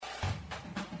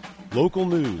Local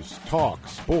news, talk,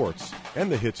 sports,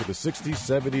 and the hits of the 60s,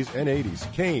 70s, and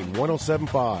 80s. Kane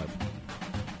 107.5.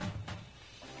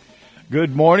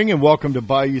 Good morning and welcome to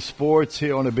Bayou Sports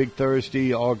here on a big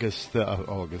Thursday,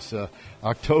 October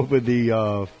the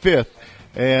 5th.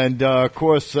 And, of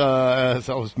course, as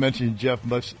I was mentioning, Jeff,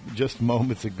 just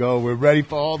moments ago, we're ready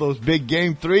for all those big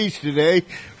game threes today.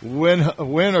 Win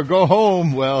or go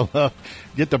home. Well,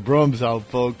 get the brooms out,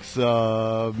 folks.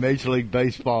 Major League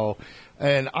Baseball.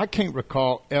 And I can't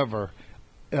recall ever,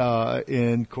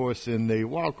 in the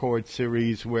wild card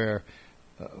series where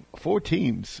four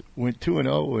teams went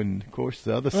 2-0, and, of course,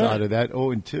 the other side of that,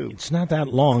 0-2. It's not that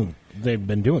long they've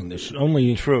been doing this.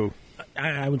 Only True.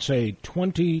 I would say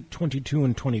 20, 22,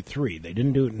 and 23. They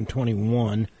didn't do it in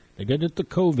 21. They did it the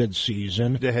COVID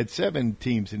season. They had 7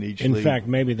 teams in each league. In fact,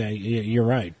 maybe you're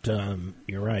right.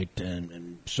 You're right.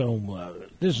 And so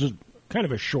this is kind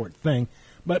of a short thing,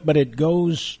 but it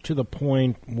goes to the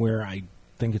point where I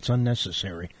think it's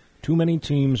unnecessary. Too many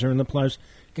teams are in the playoffs.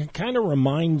 It kind of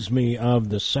reminds me of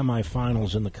the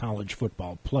semifinals in the college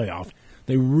football playoff.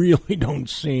 They really don't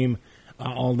seem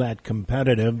all that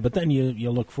competitive, but then you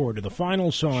look forward to the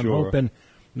finals, so I'm hoping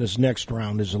this next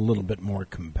round is a little bit more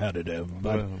competitive.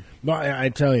 But I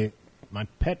tell you, my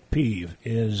pet peeve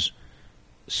is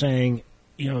saying,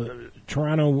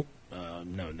 Toronto,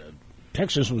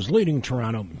 Texas was leading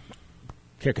Toronto,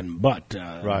 kicking butt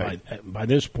by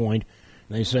this point.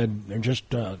 They said they're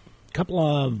just a couple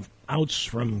of outs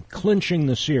from clinching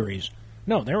the series.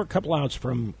 No, they were a couple outs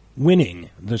from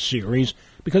winning the series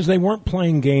because they weren't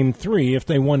playing Game 3 if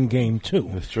they won Game 2.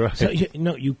 That's right. So,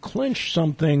 you clinch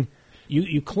something,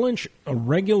 you clinch a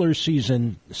regular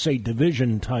season, say,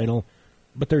 division title,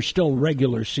 but there's still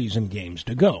regular season games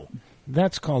to go.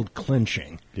 That's called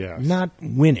clinching, not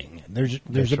winning. There's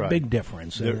a big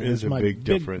difference. There is a big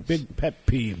difference. Big pet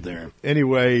peeve there.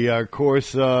 Anyway, of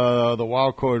course, the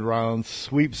wild card round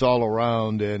sweeps all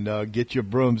around, and get your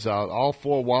brooms out. All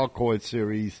 4 wild card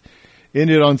series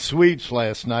ended on sweeps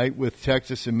last night, with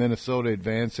Texas and Minnesota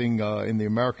advancing in the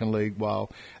American League,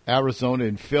 while Arizona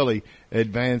and Philly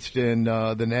advanced in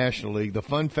the National League. The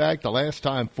fun fact, the last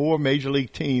time 4 Major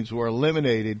League teams were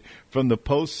eliminated from the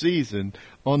postseason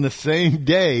on the same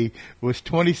day was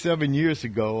 27 years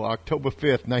ago, October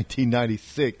 5th,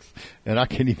 1996. And I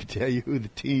can't even tell you who the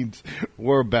teams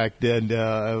were back then,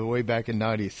 way back in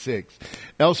 96.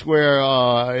 Elsewhere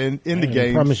in the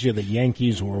game, I promise you the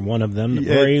Yankees were one of them. The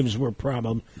Braves were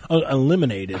probably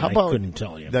eliminated. I couldn't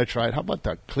tell you. That's right. How about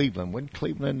the Cleveland? When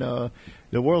Cleveland,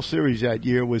 the World Series that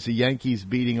year was the Yankees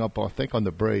beating up, I think, on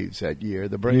the Braves that year.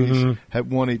 The Braves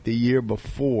had won it the year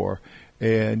before.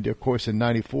 And, of course, in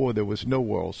 94, there was no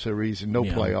World Series and no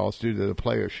playoffs due to the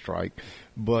players' strike.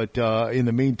 But in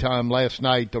the meantime, last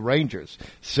night, the Rangers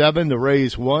 7, the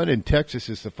Rays 1, and Texas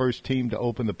is the first team to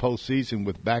open the postseason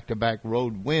with back-to-back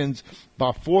road wins by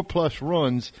 4+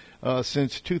 runs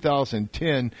since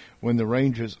 2010, when the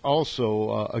Rangers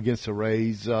also against the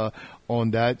Rays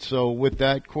on that. So with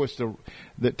that, of course,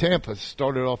 the Tampa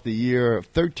started off the year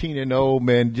 13-0,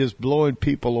 man, just blowing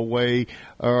people away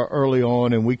early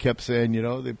on, and we kept saying,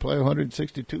 they play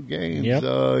 162 games. Yep.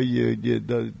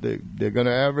 They're going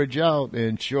to average out,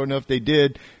 and sure enough, they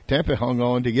did. Tampa hung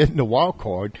on to get in the wild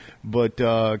card, but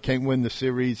can't win the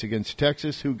series against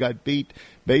Texas, who got beat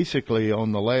basically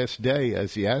on the last day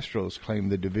as the Astros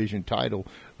claimed the division title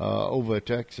over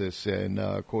Texas. And,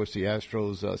 of course, the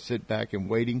Astros sit back and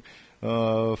waiting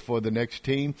for the next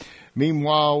team.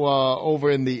 Meanwhile, over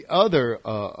in the other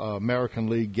American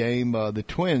League game, the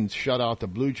Twins shut out the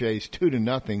Blue Jays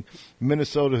 2-0.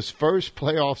 Minnesota's first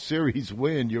playoff series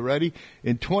win, you ready?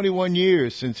 In 21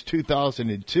 years since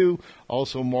 2002.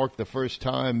 Also marked the first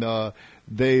time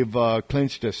they've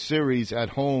clinched a series at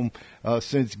home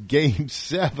since Game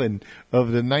 7 of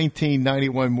the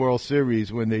 1991 World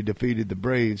Series, when they defeated the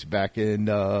Braves back in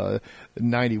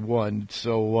 91.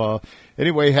 So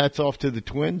anyway, hats off to the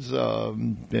Twins,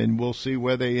 and we'll see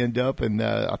where they end up. And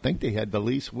I think they had the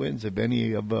least wins of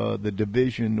any of the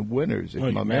division winners,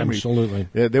 in my memory.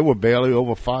 Absolutely. They were barely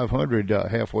over 500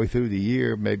 halfway through the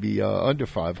year, maybe under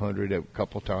 500 a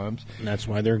couple times. And that's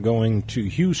why they're going to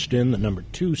Houston, the number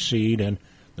 2 seed, and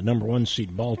the number 1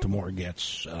 seed Baltimore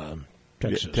gets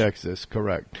Texas. Texas,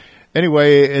 correct.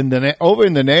 Anyway, over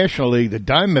in the National League, the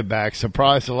Diamondbacks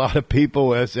surprised a lot of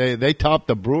people as they topped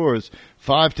the Brewers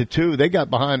 5-2. They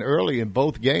got behind early in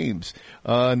both games,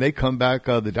 and they come back,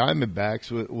 the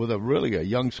Diamondbacks, with a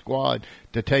young squad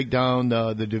to take down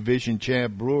the division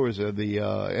champ Brewers of the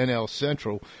NL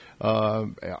Central.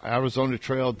 Arizona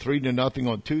trailed 3-0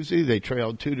 on Tuesday. They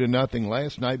trailed 2-0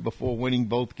 last night before winning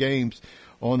both games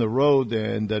on the road.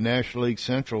 And the National League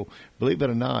Central, believe it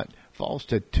or not, falls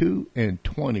to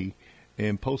 2-20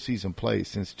 in postseason play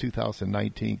since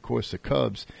 2019. Of course, the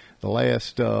Cubs, the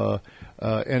last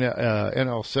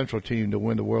NL Central team to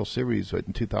win the World Series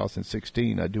in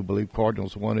 2016. I do believe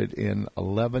Cardinals won it in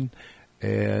 11.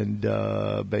 And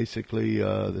basically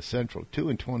the Central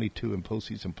 2-22 in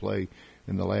postseason play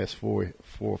in the last four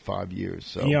or 5 years.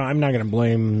 So yeah, I'm not going to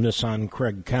blame this on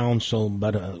Craig Counsell,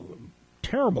 but a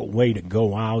terrible way to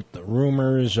go out. The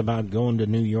rumors about going to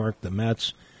New York, the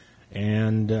Mets,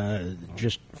 and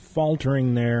just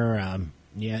faltering there.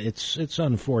 Yeah, it's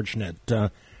unfortunate.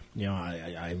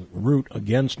 I root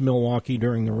against Milwaukee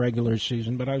during the regular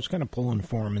season, but I was kind of pulling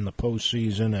for him in the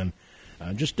postseason, and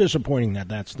just disappointing that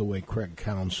that's the way Craig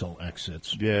Counsell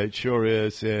exits. Yeah, it sure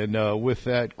is. And with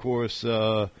that, of course,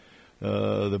 the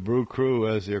Brew Crew,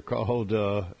 as they're called,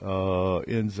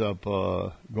 ends up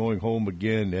going home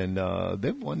again. And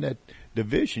they've won that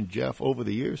division, Jeff, over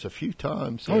the years a few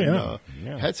times. Oh, and,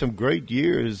 yeah. Had some great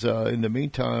years in the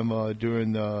meantime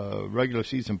during regular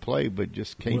season play, but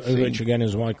just can't seem. Which, again,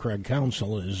 is why Craig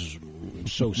Counsell is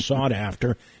so sought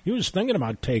after. He was thinking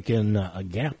about taking a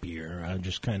gap year,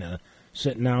 just kind of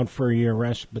sitting out for a year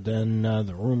rest, but then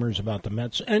the rumors about the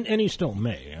Mets, and he still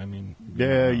may. I mean,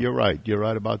 yeah, you're right. You're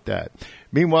right about that.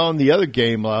 Meanwhile, in the other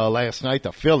game last night,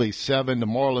 the Phillies 7, the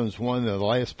Marlins won. The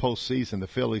last postseason, the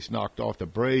Phillies knocked off the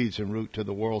Braves en route to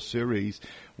the World Series.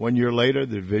 1 year later,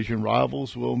 the division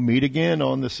rivals will meet again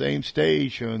on the same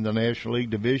stage, in the National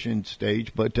League division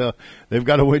stage, but they've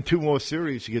got to win 2 more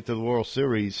series to get to the World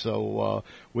Series. So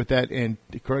with that, and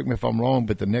correct me if I'm wrong,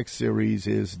 but the next series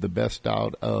is the best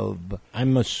out of...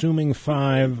 I'm assuming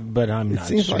 5, but I'm not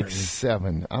certain. It seems like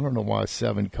 7. I don't know why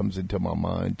 7 comes into my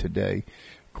mind today.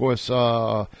 Of course,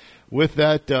 with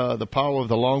that, the power of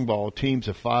the long ball, teams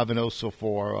are 5-0 so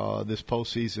far this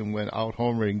postseason when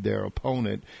out-homering their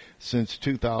opponent. Since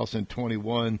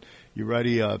 2021, you're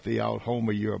ready if they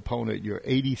out-homer your opponent. You're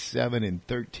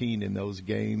 87-13 in those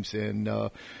games. And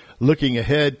looking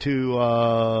ahead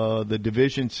to the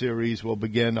division series will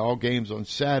begin all games on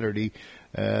Saturday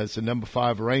as the number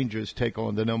 5 Rangers take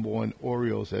on the number 1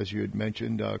 Orioles, as you had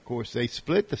mentioned. Of course, they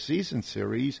split the season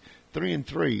series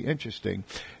 3-3. Interesting.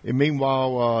 And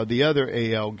meanwhile, the other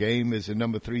AL game is the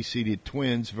number 3 seeded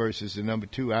Twins versus the number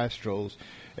 2 Astros.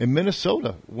 And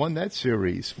Minnesota won that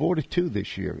series 4-2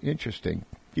 this year. Interesting.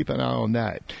 Keep an eye on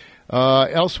that.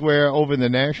 Elsewhere over in the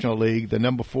National League, the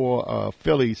number 4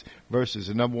 Phillies versus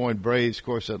the number 1 Braves. Of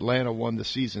course, Atlanta won the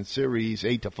season series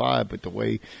 8-5, but the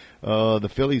way the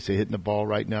Phillies are hitting the ball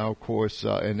right now, of course,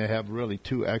 and they have really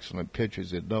 2 excellent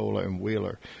pitchers at Nola and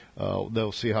Wheeler.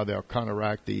 They'll see how they'll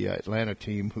counteract the Atlanta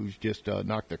team, who's just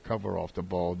knocked the cover off the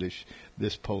ball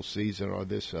this postseason, or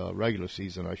this regular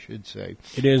season, I should say.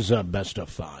 It is a best of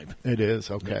 5. It is,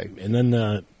 okay. And then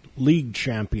the League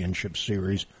Championship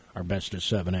Series are best of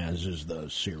 7, as is the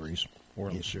series,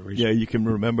 World Series. Yeah, you can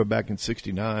remember back in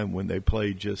 '69 when they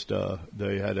played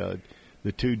they had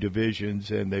the 2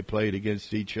 divisions, and they played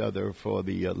against each other for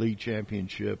the league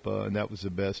championship, and that was the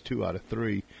best 2 out of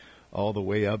 3, all the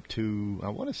way up to, I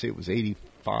want to say it was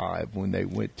 85 when they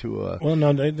went to a... Well,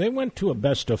 no, they went to a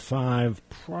best of 5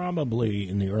 probably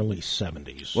in the early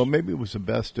 70s. Well, maybe it was a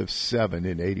best of 7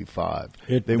 in 85.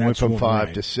 They went that's from 5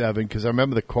 right. to 7, because I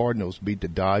remember the Cardinals beat the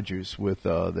Dodgers with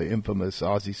the infamous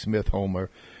Ozzie Smith homer,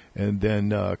 and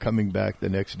then coming back the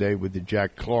next day with the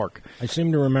Jack Clark. I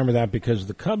seem to remember that because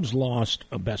the Cubs lost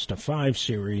a best of 5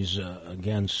 series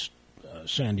against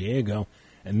San Diego,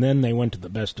 and then they went to the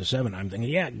best of 7. I'm thinking,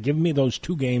 yeah, give me those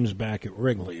 2 games back at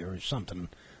Wrigley or something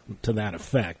to that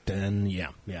effect. And yeah,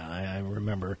 I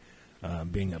remember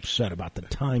being upset about the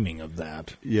timing of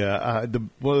that. Yeah,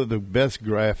 one of the best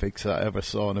graphics I ever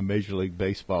saw in a Major League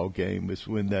Baseball game was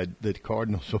when the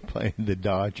Cardinals were playing the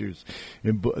Dodgers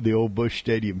in the old Busch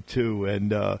Stadium too, and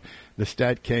the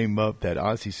stat came up that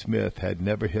Ozzie Smith had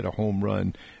never hit a home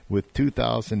run with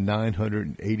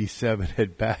 2,987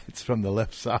 at-bats from the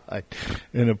left side.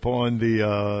 And upon the,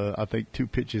 I think 2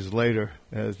 pitches later,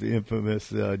 as the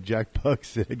infamous Jack Buck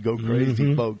said, go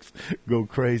crazy, folks, go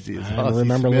crazy. I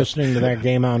remember listening to that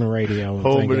game on the radio.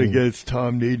 Homer against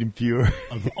Tom Niedenfuhr.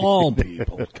 Of all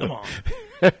people, come on.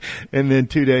 And then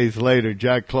 2 days later,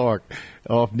 Jack Clark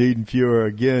off Niedenfuhr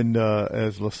again,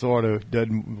 as Lasorda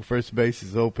doesn't, first base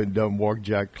is open, doesn't walk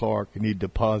Jack Clark, and he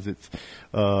deposits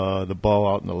the ball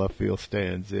out in the left field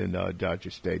stands in Dodger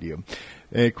Stadium.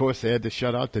 And, of course, they had to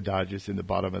shut out the Dodgers in the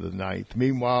bottom of the 9th.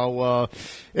 Meanwhile,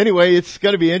 anyway, it's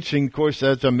going to be interesting. Of course,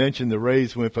 as I mentioned, the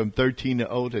Rays went from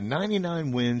 13-0 to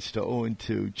 99 wins to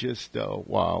 0-2. Just,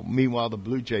 wow. Meanwhile, the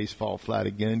Blue Jays fall flat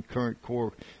again. Current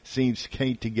core seems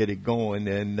can't to get it going.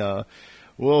 And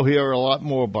we'll hear a lot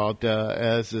more about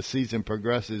as the season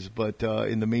progresses. But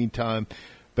in the meantime,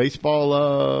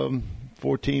 baseball,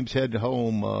 4 teams head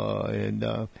home, and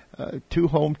 2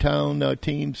 hometown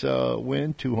teams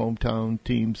win, 2 hometown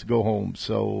teams go home.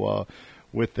 So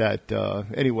with that,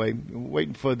 anyway,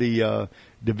 waiting for the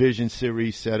division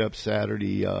series set up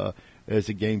Saturday as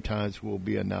the game times will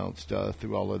be announced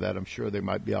through all of that. I'm sure they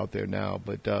might be out there now.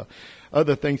 But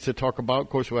other things to talk about, of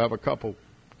course, we'll have a couple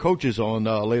coaches on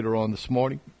later on this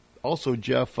morning. Also,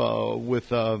 Jeff, with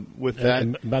that.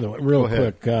 And by the way, real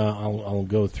quick, I'll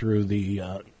go through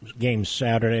the games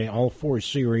Saturday. All 4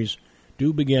 series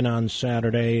do begin on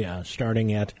Saturday,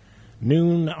 starting at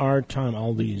noon our time.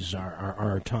 All these are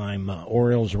our time.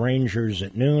 Orioles, Rangers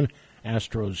at noon.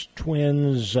 Astros,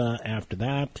 Twins after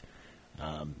that.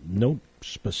 No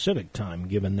specific time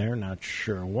given there. Not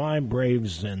sure why.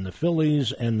 Braves and the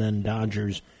Phillies, and then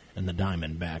Dodgers and the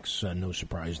Diamondbacks. No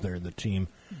surprise there. The team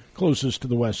closest to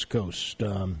the West Coast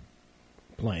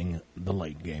playing the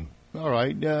late game. All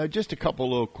right. Just a couple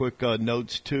little quick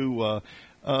notes, too.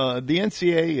 The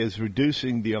NCAA is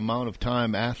reducing the amount of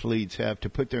time athletes have to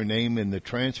put their name in the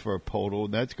transfer portal.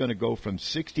 That's going to go from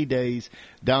 60 days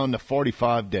down to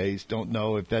 45 days. Don't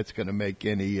know if that's going to make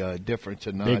any difference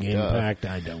or not. Big impact,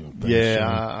 I don't think so.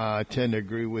 I tend to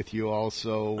agree with you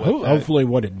also. Hopefully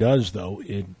what it does, though,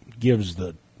 it gives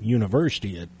the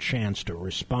university a chance to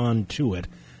respond to it.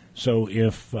 So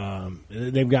if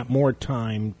they've got more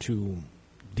time to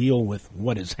deal with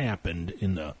what has happened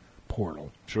in the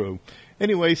portal. True.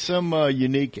 Anyway, some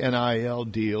unique NIL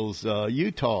deals.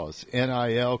 Utah's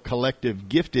NIL collective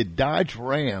gifted Dodge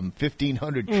Ram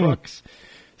 1,500 trucks,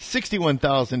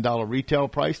 $61,000 retail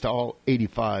price to all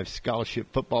 85 scholarship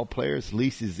football players.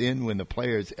 Leases in when the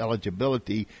player's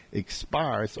eligibility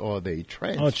expires or they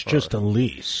transfer. Oh, it's just a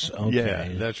lease. Okay. Yeah,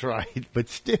 that's right. But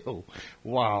still,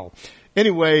 wow.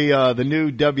 Anyway, the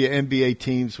new WNBA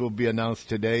teams will be announced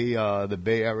today. The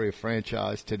Bay Area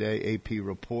franchise today, AP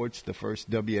reports the first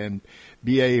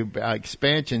WNBA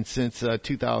expansion since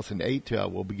 2008.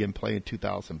 Will begin playing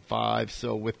 2005.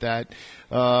 So with that,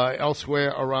 elsewhere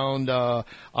around, I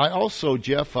also,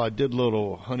 Jeff, did a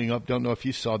little hunting up. Don't know if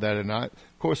you saw that or not.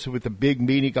 Of course, with the big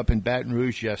meeting up in Baton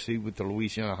Rouge yesterday with the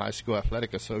Louisiana High School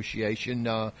Athletic Association,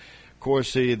 of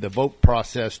course, the vote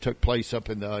process took place up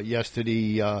in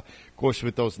yesterday. Of course,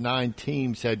 with those 9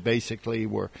 teams that basically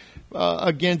were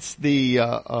against the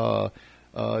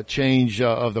change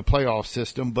of the playoff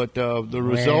system, but the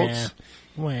results.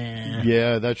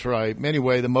 Yeah, that's right.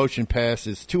 Anyway, the motion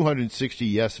passes 260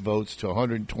 yes votes to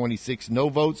 126 no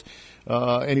votes.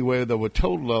 Anyway, there were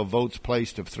total votes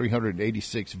placed of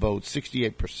 386 votes.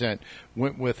 68%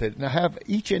 went with it. Now, have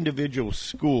each individual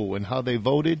school and how they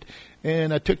voted,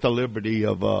 and I took the liberty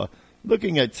of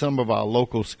looking at some of our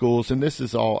local schools, and this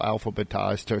is all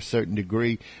alphabetized to a certain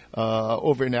degree.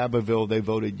 Over in Abbeville, they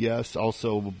voted yes.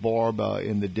 Also, Barb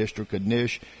in the district of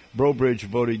NISH. Brobridge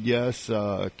voted yes.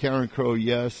 Karen Crow,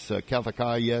 yes. Catholic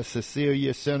High, yes.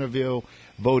 Cecilia, Centerville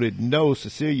voted no.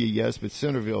 Cecilia, yes, but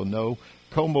Centerville, no.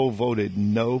 Como voted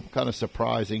no. Kind of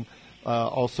surprising.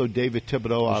 Also, David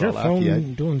Thibodeau out of Lafayette. Is your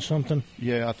phone doing something?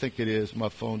 Yeah, I think it is. My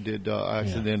phone did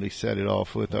accidentally set it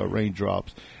off with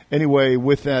raindrops. Anyway,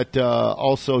 with that,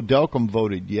 also Delcom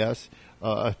voted yes.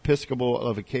 Episcopal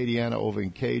of Acadiana over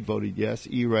in Cade voted yes.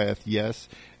 Erath, yes.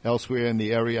 Elsewhere in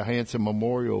the area, Hanson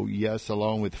Memorial, yes,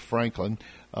 along with Franklin.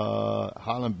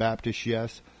 Highland Baptist,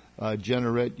 yes.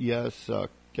 Jeanneret, yes.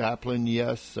 Kaplan,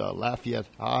 yes. Lafayette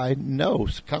High, no.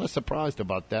 Kind of surprised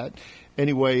about that.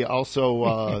 Anyway,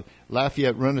 also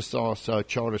Lafayette Renaissance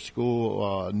Charter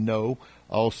School, no.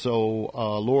 Also,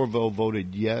 Lorville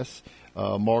voted yes.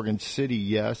 Morgan City,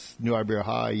 yes. New Iberia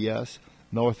High, yes.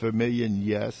 North Vermilion,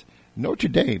 yes. Notre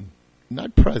Dame,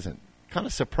 not present. Kind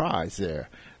of surprised there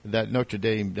that Notre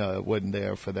Dame wasn't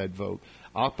there for that vote.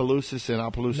 Opelousas and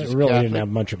Opelousas They really Catholic didn't have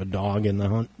much of a dog in the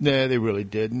hunt. No, they really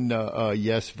didn't.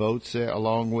 Yes votes there,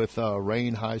 along with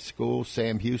Rain High School.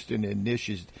 Sam Houston and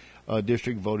Nish's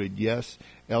district voted yes.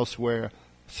 Elsewhere,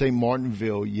 St.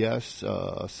 Martinville, yes.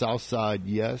 Southside,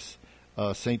 yes.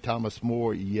 St. Thomas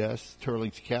More, yes.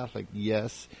 Turlings Catholic,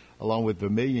 yes. Along with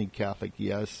Vermilion Catholic,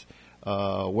 yes.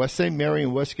 West St. Mary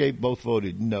and Westgate both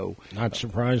voted no. Not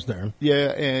surprised there.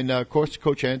 Yeah, and of course,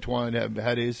 Coach Antoine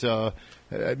had his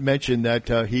mentioned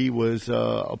that he was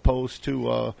opposed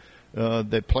to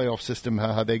the playoff system,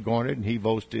 how they garnered, and he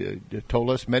told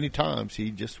us many times he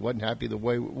just wasn't happy the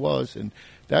way it was, and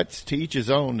that's to each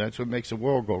his own. That's what makes the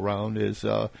world go round, is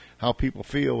how people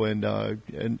feel and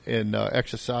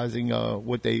exercising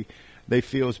what they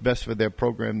feel is best for their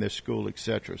program, their school,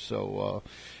 etc. So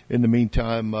in the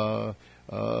meantime,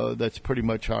 that's pretty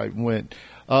much how it went.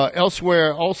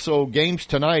 Elsewhere, also games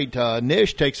tonight.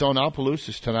 NISH takes on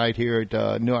Opelousas tonight here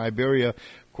at New Iberia.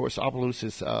 Of course,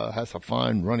 Opelousas has a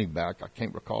fine running back. I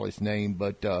can't recall his name,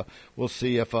 but we'll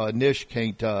see if NISH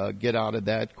can't get out of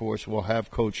that. Of course, we'll have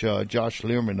Coach Josh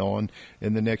Liermann on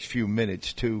in the next few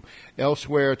minutes, too.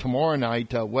 Elsewhere, tomorrow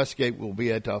night, Westgate will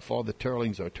be at Father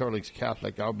Turling's or Turling's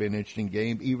Catholic. That'll be an interesting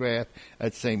game. Erath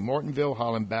at St. Martinville,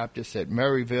 Highland Baptist at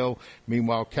Maryville.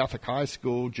 Meanwhile, Catholic High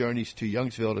School journeys to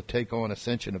Youngsville to take on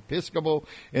Ascension Episcopal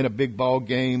in a big ball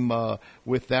game.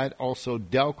 With that, also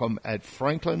Delcom at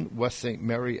Franklin, West St.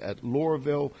 Mary at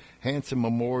Lorville, Hanson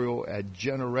Memorial at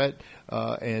Jeanerette,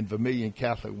 and Vermilion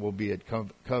Catholic will be at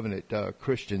Covenant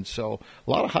Christian. So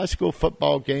a lot of high school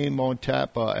football game on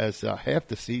tap as half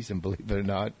the season, believe it or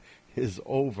not, is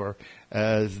over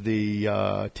as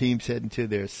the teams head into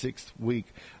their 6th week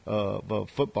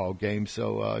of football game.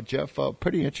 So, Jeff,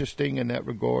 pretty interesting in that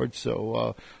regard.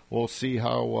 So we'll see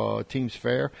how teams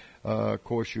fare. Of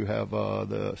course, you have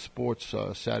the sports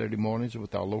Saturday mornings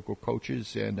with our local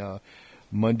coaches, and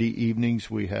Monday evenings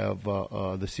we have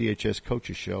the CHS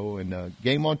Coaches Show, and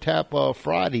game on tap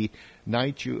Friday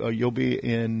night. You'll be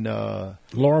in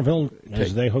Laurelville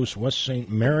as they host West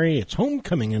St. Mary. It's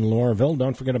homecoming in Laurelville.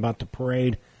 Don't forget about the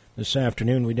parade this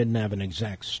afternoon. We didn't have an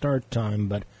exact start time,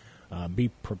 but be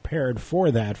prepared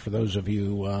for that for those of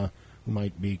you who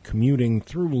might be commuting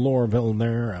through Laurelville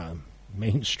there.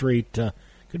 Main Street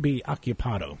could be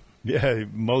occupado. Yeah,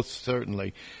 most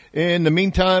certainly. In the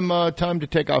meantime, time to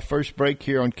take our first break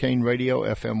here on Kane Radio,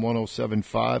 FM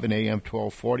 107.5 and AM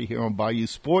 1240 here on Bayou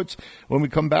Sports. When we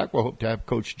come back, we'll hope to have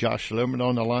Coach Josh Liermann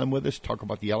on the line with us, talk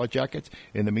about the Yellow Jackets.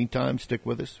 In the meantime, stick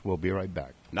with us. We'll be right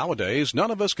back. Nowadays,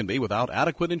 none of us can be without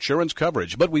adequate insurance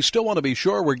coverage, but we still want to be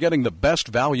sure we're getting the best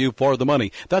value for the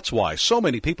money. That's why so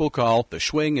many people call the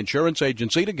Schwing Insurance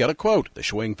Agency to get a quote. The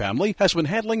Schwing family has been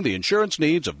handling the insurance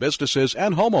needs of businesses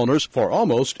and homeowners for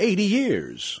almost 80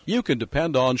 years. You can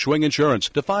depend on Schwing Insurance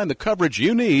to find the coverage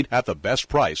you need at the best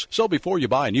price. So before you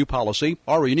buy a new policy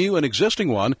or renew an existing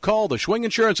one, call the Schwing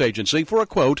Insurance Agency for a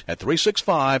quote at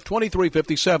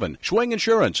 365-2357. Schwing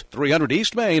Insurance, 300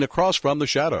 East Main, across from the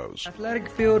Shadows. Athletic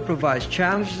field provides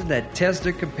challenges that test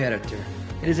the competitor.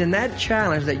 It is in that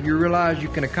challenge that you realize you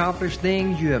can accomplish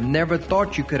things you have never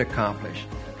thought you could accomplish.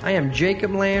 I am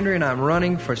Jacob Lander, and I'm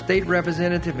running for state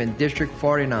representative in District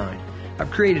 49. I've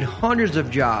created hundreds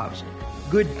of jobs,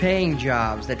 good paying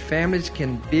jobs that families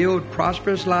can build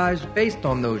prosperous lives based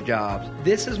on those jobs.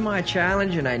 This is my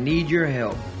challenge, and I need your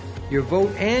help. Your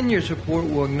vote and your support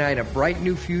will ignite a bright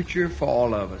new future for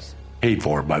all of us. Paid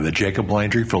for by the Jacob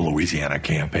Landry for Louisiana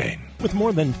campaign. With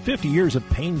more than 50 years of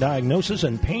pain diagnosis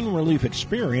and pain relief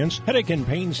experience, Headache and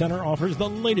Pain Center offers the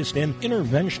latest in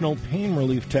interventional pain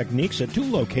relief techniques at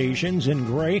 2 locations in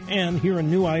Gray and here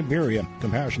in New Iberia.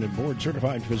 Compassionate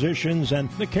board-certified physicians and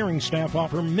the caring staff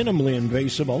offer minimally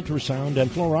invasive ultrasound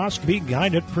and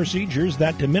fluoroscopy-guided procedures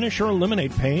that diminish or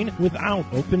eliminate pain without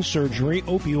open surgery,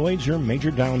 opioids, or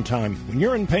major downtime. When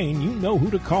you're in pain, you know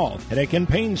who to call. Headache and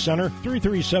Pain Center,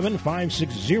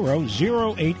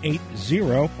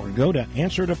 337-560-0880, or go to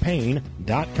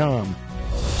answertopain.com.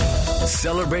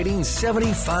 Celebrating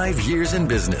 75 years in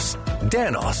business,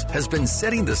 Danos has been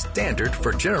setting the standard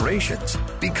for generations.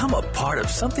 Become a part of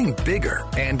something bigger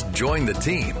and join the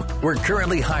team. We're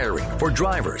currently hiring for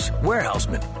drivers,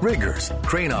 warehousemen, riggers,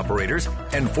 crane operators,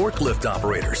 and forklift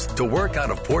operators to work out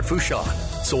of Port Fourchon.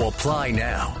 So apply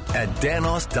now at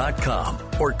danos.com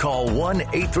or call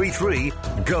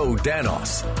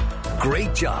 1-833-GO-DANOS.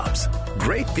 Great jobs,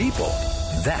 great people.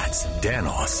 That's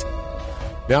Danos.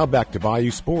 Now back to Bayou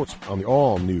Sports on the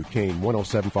all-new Kane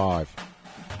 107.5.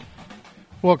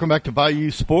 Welcome back to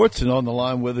Bayou Sports, and on the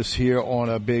line with us here on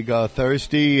a big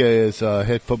Thursday is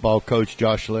head football coach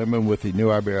Josh Liermann with the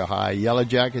New Iberia High Yellow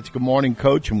Jackets. Good morning,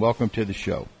 Coach, and welcome to the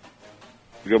show.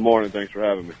 Good morning. Thanks for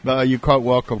having me. You're quite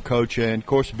welcome, Coach. And, of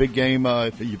course, a big game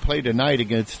you play tonight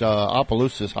against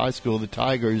Opelousas High School, the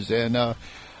Tigers, and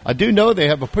I do know they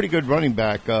have a pretty good running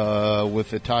back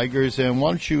with the Tigers, and why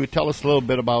don't you tell us a little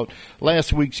bit about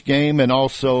last week's game and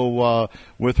also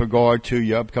with regard to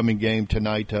your upcoming game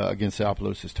tonight against the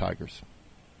Opelousas Tigers?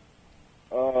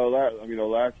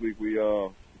 Last week we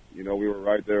were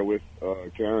right there with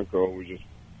Carroll. We just,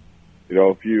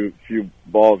 a few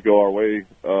balls go our way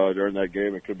during that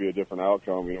game. It could be a different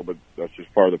outcome, but that's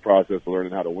just part of the process of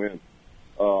learning how to win.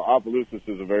 Opelousas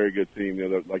is a very good team.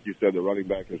 Like you said, the running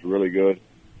back is really good.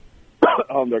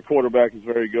 Their quarterback is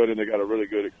very good, and they got a really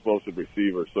good explosive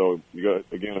receiver. So you got,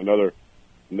 again, another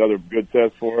good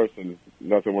test for us, and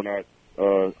nothing we're not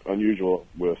unusual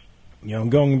with.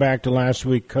 Going back to last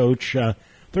week, Coach,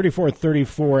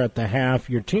 34-34 at the half.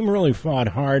 Your team really fought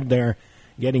hard there.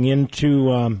 getting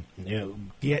into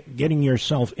getting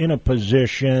yourself in a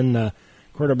position.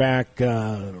 Quarterback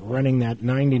running that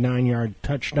 99-yard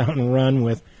touchdown run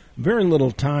with very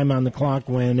little time on the clock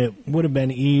when it would have been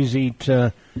easy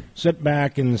to sit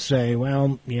back and say,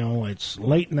 well, it's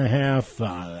late in the half.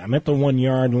 I'm at the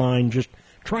 1-yard line. Just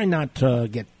try not to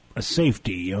get a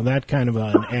safety, that kind of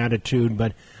an attitude.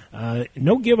 But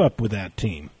no give up with that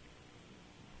team.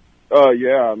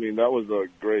 Yeah, I mean, that was a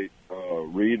great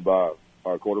read by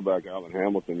our quarterback, Alan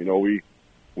Hamilton.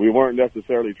 We weren't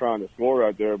necessarily trying to score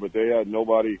right there, but they had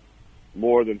nobody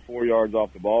more than 4 yards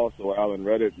off the ball, so Alan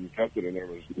read it and kept it, and there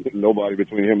was nobody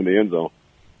between him and the end zone.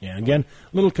 Yeah, again,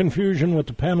 a little confusion with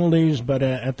the penalties, but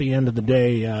at the end of the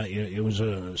day, it was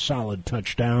a solid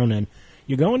touchdown. And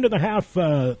you go into the half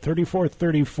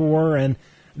 34-34, and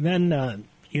then,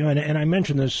 and I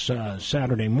mentioned this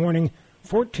Saturday morning,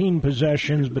 14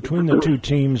 possessions between the two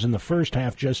teams in the first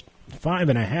half, just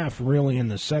 5.5 really in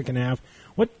the second half.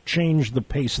 What changed the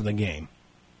pace of the game?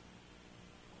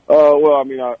 Well, I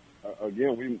mean,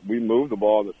 again, we moved the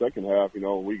ball in the second half.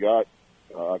 We got,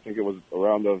 I think it was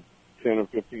around the 10 or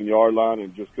 15-yard line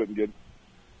and just couldn't get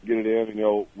it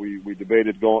in. We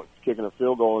debated kicking a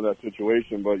field goal in that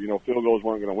situation, but, field goals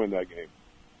weren't going to win that game.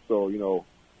 So,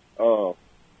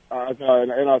 I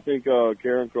think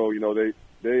Carroll,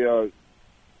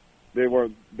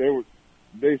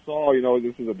 they saw,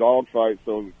 this is a dogfight,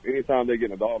 so anytime they get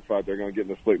in a dogfight, they're going to get in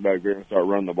the split back there and start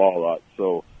running the ball a lot.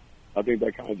 So I think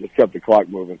that kind of just kept the clock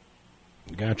moving.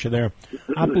 Gotcha there.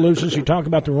 Opelousas, you talk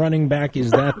about the running back.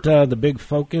 Is that the big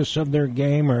focus of their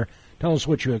game, or tell us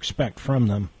what you expect from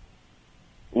them?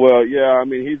 Well, yeah, I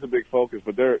mean, he's a big focus,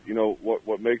 but they're,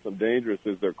 what makes them dangerous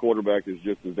is their quarterback is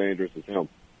just as dangerous as him.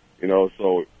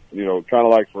 So, kind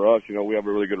of like for us, we have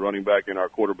a really good running back, and our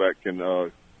quarterback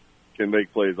can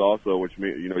make plays also, which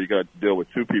means, you got to deal with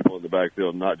two people in the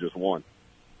backfield, not just one.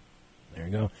 There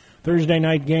you go. Thursday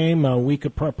night game, a week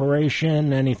of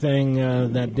preparation. Anything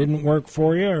that didn't work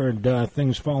for you, or did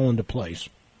things fall into place?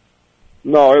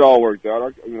 No, it all worked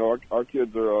out. Our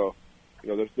kids are,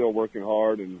 they're still working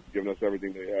hard and giving us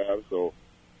everything they have. So,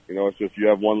 it's just you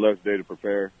have one less day to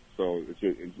prepare. So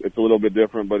it's a little bit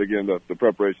different, but again, the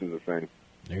preparation is the same.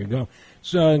 There you go.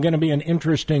 It's going to be an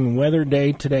interesting weather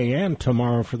day today and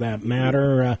tomorrow, for that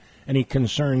matter. Any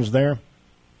concerns there?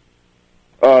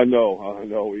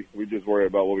 No. We just worry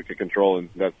about what we can control, and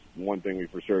that's one thing we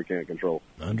for sure can't control.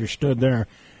 Understood there.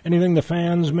 Anything the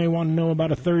fans may want to know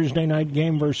about a Thursday night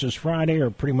game versus Friday,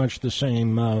 or pretty much the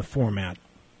same format?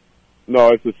 No,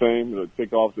 it's the same. The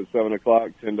kickoff's at 7 o'clock,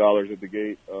 $10 at the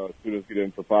gate. Students get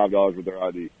in for $5 with their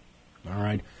ID. All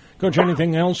right. Coach,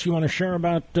 anything else you want to share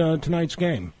about tonight's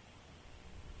game?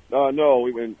 No.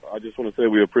 I just want to say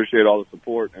we appreciate all the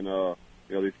support, and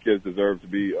these kids deserve to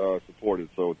be supported.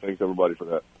 So thanks everybody for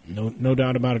that. No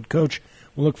doubt about it, Coach.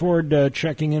 We'll look forward to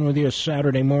checking in with you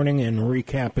Saturday morning and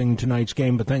recapping tonight's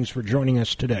game. But thanks for joining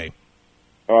us today.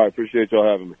 All right, appreciate y'all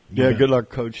having me. Yeah, good luck,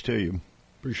 Coach, to you.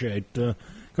 Appreciate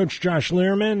Coach Josh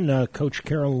Liermann, Coach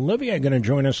Carroll Olivier going to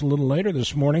join us a little later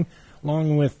this morning,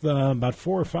 along with about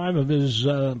 4 or 5 of his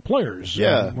players.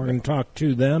 Yeah. We're going to talk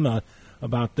to them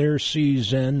about their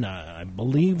season. I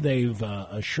believe they've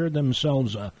assured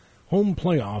themselves a home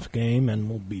playoff game, and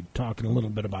we'll be talking a little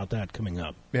bit about that coming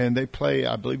up. And they play,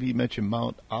 I believe you mentioned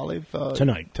Mount Olive.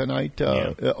 Tonight.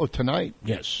 Yeah. Tonight?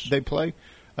 Yes. They play?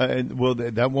 Well,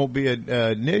 that won't be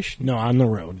at NISH? No, on the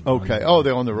road. Okay.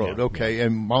 They're on the road. Yeah. Okay.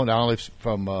 And Mount Olive's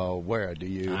from where? Do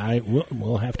you?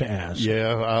 We'll have to ask.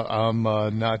 Yeah, I'm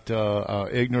not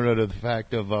ignorant of the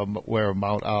fact of where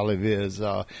Mount Olive is.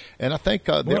 And I think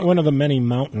one of the many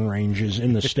mountain ranges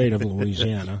in the state of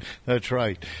Louisiana. That's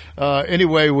right.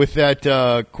 Anyway, with that,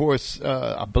 of course,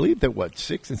 I believe they're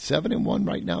 6-7-1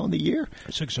 right now in the year.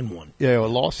 6-1. Yeah,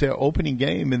 lost their opening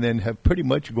game and then have pretty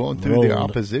much gone through their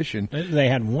opposition. They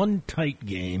had one tight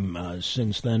game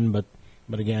since then, but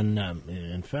again,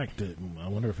 in fact, I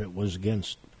wonder if it was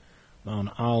against Mount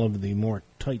Olive, the more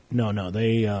tight. No,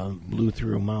 they blew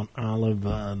through Mount Olive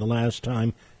the last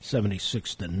time,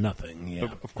 76-0. Yeah,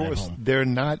 of course, they're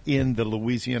not in the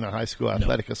Louisiana High School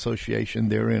Athletic Association.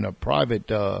 They're in a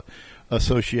private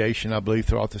association, I believe,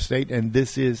 throughout the state, and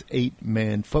this is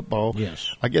 8-man football.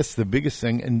 Yes. I guess the biggest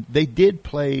thing, and they did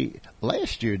play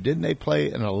last year, didn't they play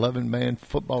an 11-man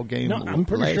football game? No, I'm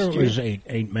pretty sure it was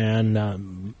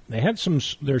 8-man. They had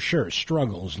their share of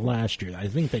struggles last year. I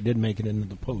think they did make it into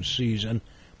the postseason,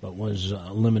 but was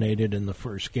eliminated in the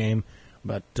first game.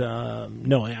 But,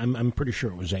 no, I'm pretty sure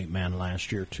it was 8-man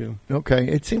last year, too. Okay.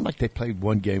 It seemed like they played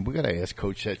one game. We got to ask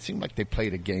Coach that. It seemed like they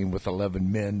played a game with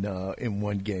 11 men in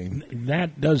one game.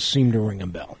 That does seem to ring a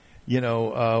bell.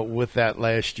 with that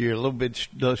last year. A little bit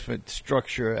different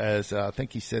structure, as I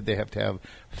think he said they have to have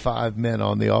 5 men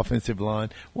on the offensive line.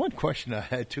 One question I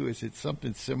had, too, is it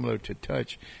something similar to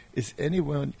touch? Is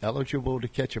anyone eligible to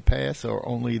catch a pass, or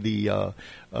only the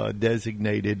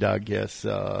designated, I guess,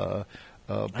 I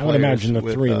would imagine the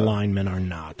 3 linemen are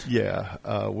not.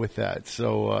 Yeah, with that.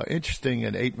 So interesting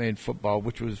in 8-man football,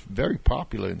 which was very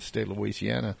popular in the state of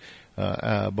Louisiana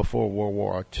before World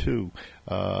War II,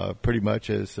 pretty much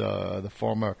as the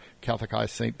former Catholic High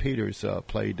St. Peter's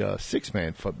played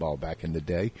 6-man football back in the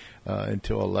day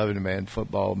until 11-man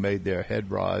football made their head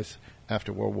rise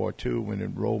after World War II, when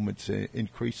enrollments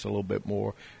increased a little bit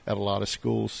more at a lot of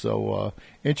schools. So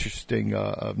interesting.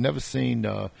 I've never seen,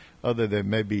 other than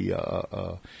maybe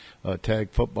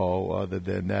tag football, other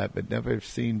than that, but never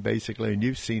seen basically, and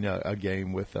you've seen a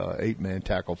game with 8-man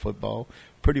tackle football.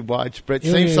 Pretty widespread,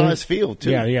 same size field,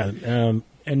 too. Yeah.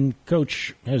 And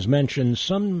Coach has mentioned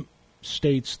some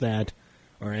states that,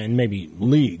 and maybe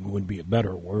league would be a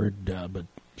better word, but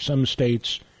some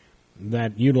states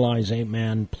that utilize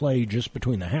 8-man play just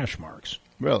between the hash marks.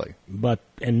 Really?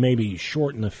 And maybe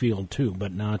shorten the field, too,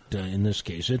 but not in this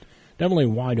case. It definitely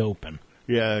wide open.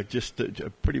 Yeah, just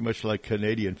pretty much like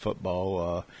Canadian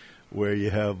football, where you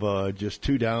have just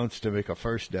 2 downs to make a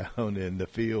first down, and the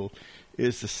field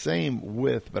is the same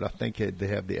width, but I think they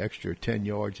have the extra 10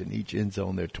 yards in each end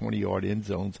zone. They're 20-yard end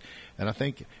zones. And I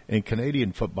think in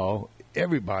Canadian football,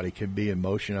 everybody can be in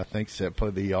motion, I think, except for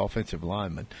the offensive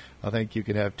lineman. I think you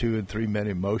can have 2 and 3 men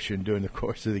in motion during the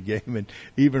course of the game, and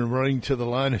even running to the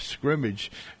line of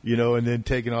scrimmage, and then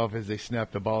taking off as they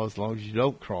snap the ball, as long as you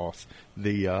don't cross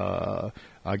the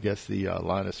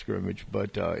line of scrimmage.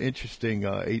 But interesting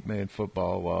 8-man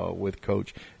football with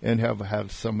Coach, and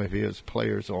have some of his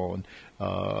players on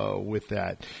with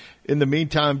that. In the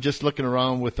meantime, just looking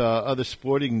around with other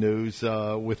sporting news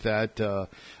with that.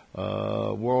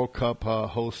 World Cup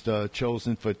host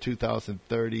chosen for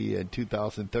 2030 and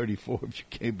 2034, if you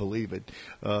can't believe it.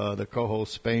 The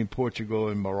co-host Spain, Portugal,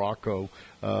 and Morocco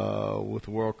with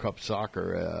World Cup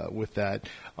soccer with that.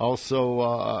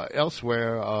 Also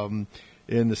elsewhere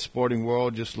in the sporting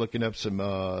world, just looking up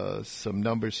some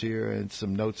numbers here and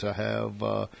some notes I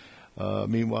have.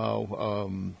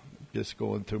 Meanwhile, just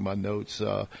going through my notes.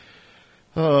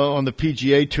 On the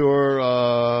PGA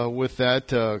Tour, with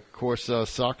that, of course,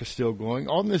 soccer's still going.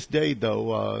 On this day,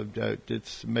 though,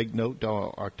 let's make note,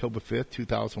 October 5th,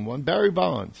 2001, Barry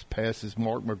Bonds passes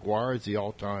Mark McGwire as the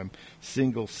all-time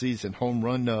single-season home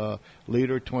run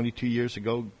leader 22 years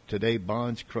ago. Today,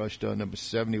 Bonds crushed number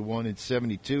 71 and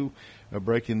 72,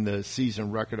 breaking the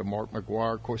season record of Mark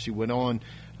McGwire. Of course, he went on.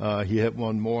 He hit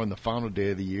one more on the final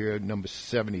day of the year, number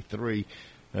 73.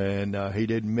 And he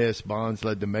didn't miss. Bonds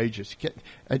led the majors.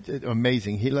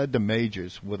 Amazing. He led the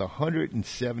majors with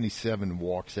 177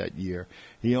 walks that year.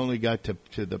 He only got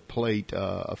to the plate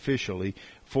officially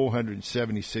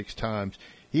 476 times.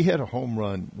 He had a home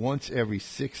run once every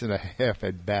 6.5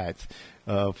 at-bats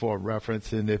for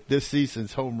reference. And if this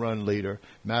season's home run leader,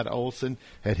 Matt Olson,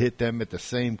 had hit them at the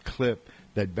same clip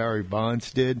that Barry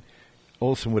Bonds did,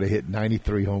 Olson would have hit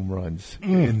 93 home runs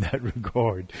in that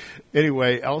regard.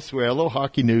 Anyway, elsewhere, a little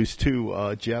hockey news,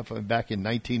 too, Jeff. Back in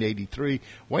 1983,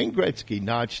 Wayne Gretzky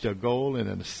notched a goal and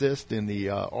an assist in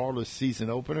the Oilers season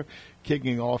opener,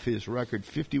 kicking off his record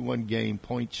 51-game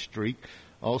point streak.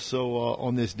 Also,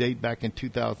 on this date back in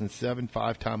 2007,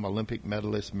 5-time Olympic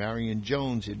medalist Marion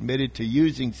Jones admitted to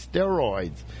using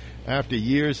steroids after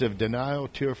years of denial,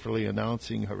 tearfully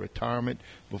announcing her retirement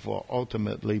before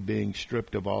ultimately being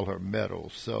stripped of all her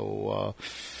medals. So,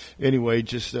 anyway,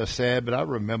 just sad, but I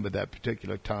remember that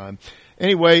particular time.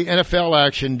 Anyway, NFL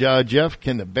action, Jeff.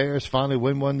 Can the Bears finally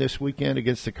win one this weekend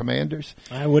against the Commanders?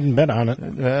 I wouldn't bet on it.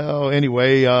 Well,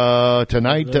 anyway,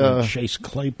 tonight. Chase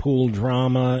Claypool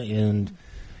drama and,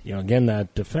 again,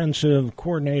 that defensive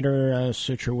coordinator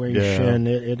situation.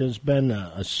 Yeah. It has been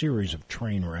a series of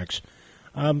train wrecks.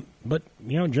 But,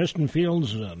 Justin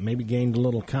Fields maybe gained a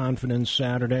little confidence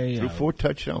Saturday. Threw 4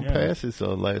 touchdown passes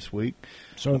last week.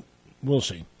 So we'll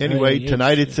see. Anyway,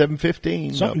 tonight at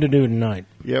 7:15. Something to do tonight.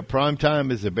 Yeah, prime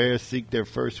time as the Bears seek their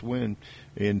first win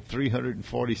in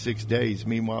 346 days.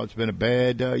 Meanwhile, it's been a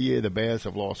bad year. The Bears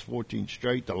have lost 14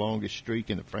 straight, the longest streak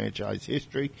in the franchise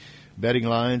history. betting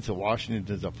lines.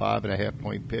 Washington is a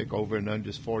 5.5-point pick. Over and under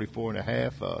is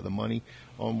 44.5. The money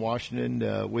on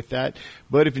Washington with that.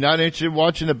 But if you're not interested in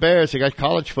watching the Bears, they got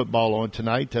college football on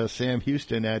tonight. Sam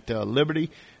Houston at Liberty.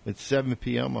 It's 7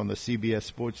 p.m. on the CBS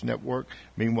Sports Network.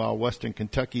 Meanwhile, Western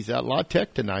Kentucky's at La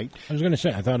Tech tonight. I was going to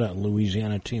say, I thought a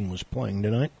Louisiana team was playing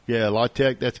tonight. Yeah, La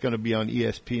Tech, that's going to be on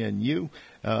ESPNU.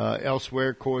 Elsewhere,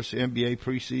 of course, NBA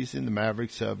preseason, the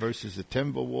Mavericks versus the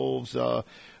Timberwolves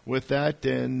with that.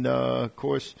 And, of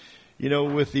course,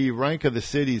 with the rank of the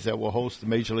cities that will host the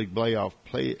Major League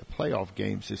playoff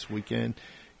games this weekend,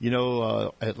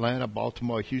 Atlanta,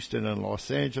 Baltimore, Houston, and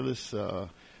Los Angeles.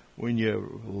 When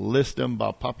you list them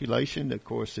by population, of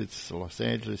course, it's Los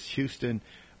Angeles, Houston.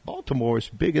 Baltimore is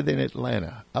bigger than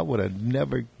Atlanta. I would have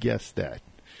never guessed that.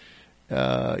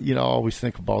 I always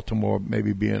think of Baltimore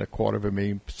maybe being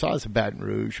 250,000, besides of Baton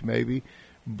Rouge maybe.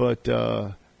 But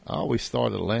I always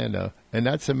thought Atlanta, and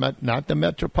that's not the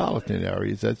metropolitan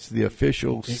areas. That's the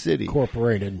official city.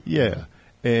 Incorporated. Yeah.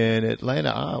 And Atlanta,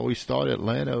 I always thought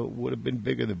Atlanta would have been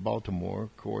bigger than Baltimore,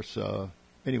 of course.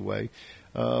 Anyway.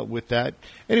 With that.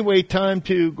 Anyway, time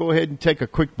to go ahead and take a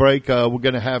quick break. We're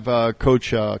going to have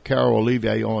Coach Carroll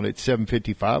Olivier on at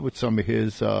 7:55 with some of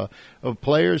his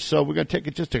players. So we're going to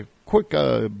take just a quick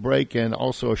break and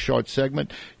also a short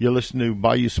segment. You're listening to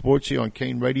Bayou Sports here on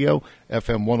Kane Radio,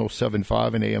 FM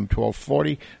 107.5 and AM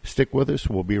 1240. Stick with us.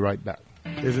 We'll be right back.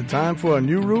 Is it time for a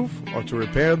new roof or to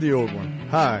repair the old one?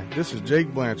 Hi, this is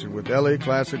Jake Blanchard with LA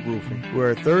Classic Roofing. We're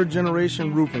a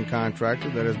third-generation roofing contractor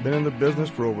that has been in the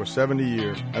business for over 70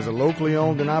 years. As a locally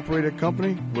owned and operated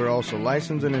company, we're also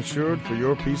licensed and insured for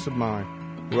your peace of mind.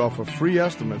 We offer free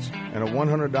estimates and a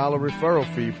 $100 referral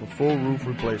fee for full roof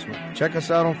replacement. Check us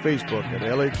out on Facebook at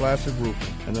LA Classic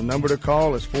Roofing, and the number to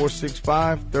call is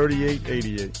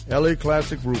 465-3888. LA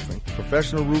Classic Roofing,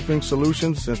 professional roofing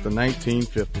solutions since the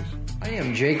 1950s. I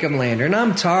am Jacob Lander, and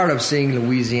I'm tired of seeing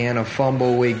Louisiana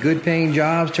fumble away good-paying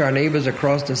jobs to our neighbors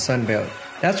across the Sun Belt.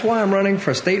 That's why I'm running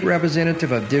for state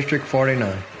representative of District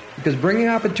 49, because bringing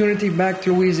opportunity back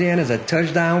to Louisiana is a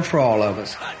touchdown for all of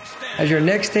us. As your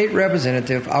next state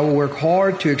representative, I will work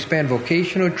hard to expand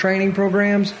vocational training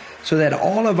programs so that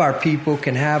all of our people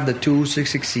can have the tools to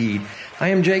succeed. I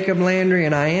am Jacob Landry,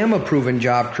 and I am a proven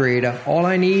job creator. All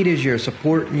I need is your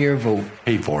support and your vote.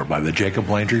 Paid for by the Jacob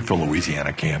Landry for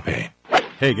Louisiana campaign.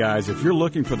 Hey guys, if you're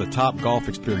looking for the top golf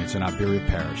experience in Iberia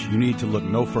Parish, you need to look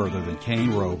no further than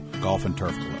Cane Row Golf and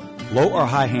Turf Club. Low or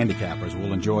high handicappers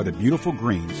will enjoy the beautiful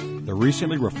greens, the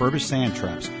recently refurbished sand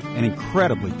traps, and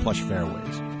incredibly plush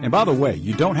fairways. And by the way,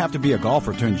 you don't have to be a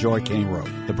golfer to enjoy Cane Row.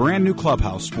 The brand new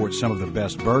clubhouse sports some of the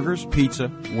best burgers,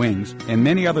 pizza, wings, and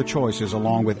many other choices,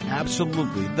 along with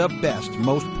absolutely the best,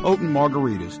 most potent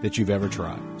margaritas that you've ever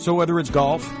tried. So whether it's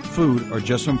golf, food, or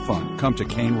just some fun, come to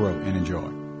Cane Row and enjoy.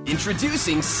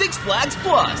 Introducing Six Flags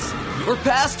Plus, your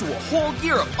pass to a whole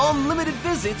year of unlimited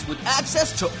visits with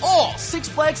access to all Six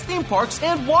Flags theme parks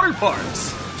and water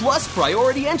parks. Plus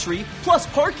priority entry, plus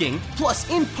parking, plus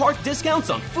in-park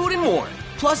discounts on food and more.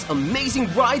 Plus amazing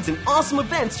rides and awesome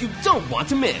events you don't want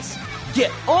to miss.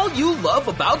 Get all you love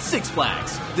about Six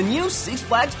Flags. The new Six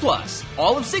Flags Plus.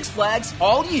 All of Six Flags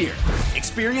all year.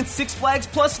 Experience Six Flags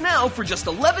Plus now for just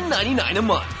 $11.99 a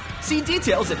month. See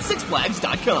details at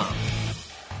sixflags.com.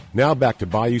 Now back to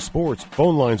Bayou Sports.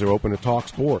 Phone lines are open to talk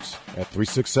sports at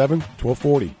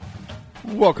 367-1240.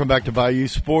 Welcome back to Bayou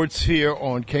Sports here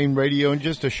on Kane Radio. In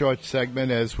just a short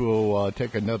segment, as we'll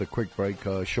take another quick break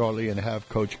shortly and have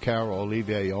Coach Carroll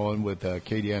Olivier on with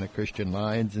Acadiana Christian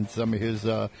Lions and some of his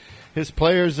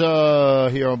players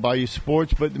here on Bayou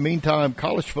Sports. But in the meantime,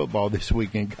 college football this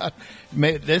weekend. God,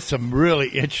 man, there's some really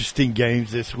interesting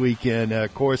games this weekend.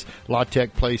 Of course, La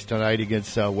Tech plays tonight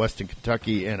against Western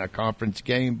Kentucky in a conference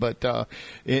game. But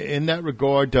in that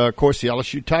regard, of course, the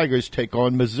LSU Tigers take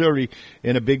on Missouri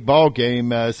in a big ball game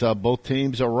as both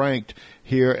teams are ranked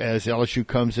here as LSU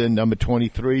comes in number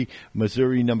 23,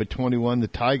 Missouri number 21. The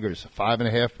Tigers, a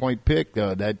 5.5-point pick.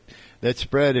 That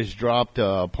spread has dropped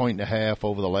 1.5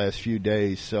 over the last few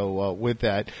days. So with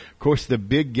that, of course, the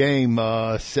big game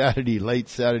late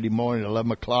Saturday morning,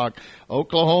 11 o'clock,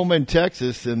 Oklahoma and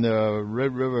Texas in the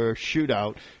Red River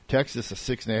Shootout. Texas a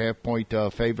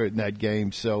 6.5-point favorite in that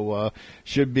game, so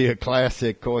should be a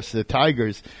classic. Of course, the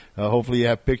Tigers, hopefully you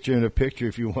have picture in a picture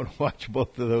if you want to watch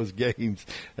both of those games,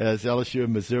 as LSU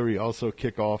and Missouri also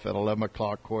kick off at 11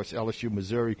 o'clock. Of course,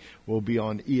 LSU-Missouri will be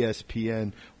on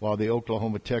ESPN, while the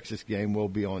Oklahoma-Texas game will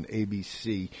be on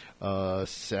ABC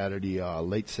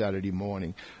late Saturday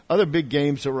morning. Other big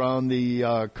games around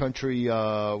the country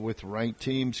with ranked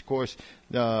teams, of course,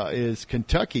 is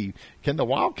Kentucky. Can the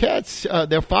Wildcats?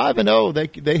 They're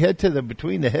 5-0. They head to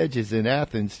between the hedges in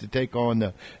Athens to take on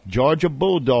the Georgia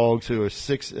Bulldogs, who are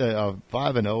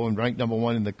 5-0 and ranked number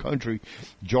 1 in the country.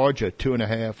 Georgia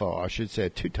 2.5, or I should say, a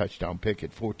 2-touchdown pick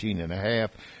at 14.5.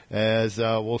 As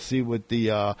we'll see what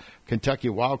the Kentucky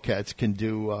Wildcats can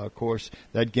do. Of course,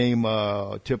 that game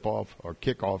tip-off or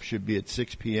kickoff should be at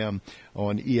 6 p.m.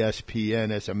 on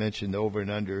ESPN. As I mentioned, over and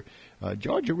under.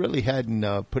 Georgia really hadn't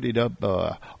put it up.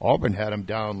 Auburn had them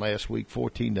down last week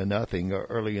 14-0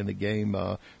 early in the game.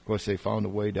 Of course, they found a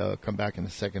way to come back in the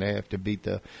second half to beat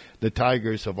the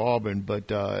Tigers of Auburn. But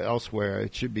elsewhere,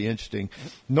 it should be interesting.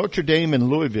 Notre Dame and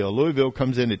Louisville. Louisville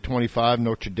comes in at 25.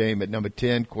 Notre Dame at number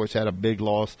 10. Of course, had a big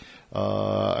loss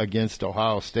against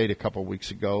Ohio State a couple weeks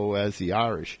ago as the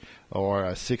Irish, or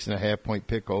a 6.5-point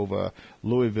pick over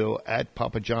Louisville at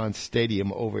Papa John's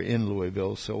Stadium over in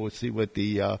Louisville. So we'll see what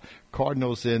the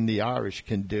Cardinals and the Irish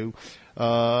can do.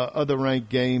 Other ranked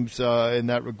games in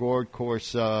that regard, of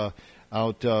course,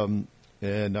 out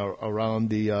and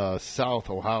around the South,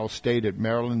 Ohio State at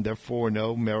Maryland, they're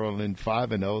 4-0. Maryland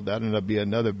 5-0. That'll be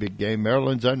another big game.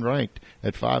 Maryland's unranked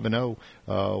at 5-0,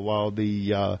 while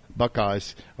the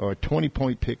Buckeyes are a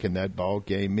 20-point pick in that ball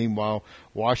game. Meanwhile,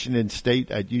 Washington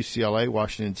State at UCLA.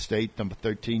 Washington State, number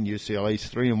 13.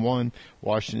 UCLA's 3-1.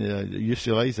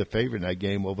 UCLA's a favorite in that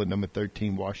game over number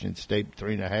 13 Washington State,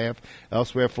 3.5.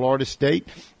 Elsewhere, Florida State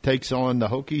takes on the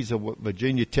Hokies of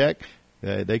Virginia Tech.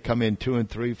 They come in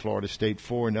 2-3. Florida State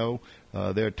 4-0.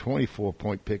 They're a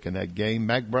 24-point pick in that game.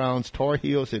 Mac Brown's Tar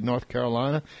Heels at North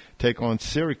Carolina take on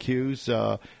Syracuse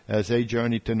as they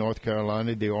journey to North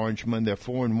Carolina. The Orangemen, they're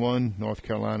 4-1. North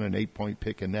Carolina, an 8-point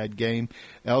pick in that game.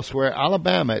 Elsewhere,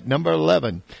 Alabama at number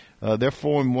 11. They're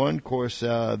 4-1. Of course,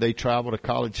 they travel to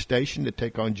College Station to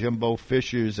take on Jimbo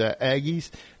Fisher's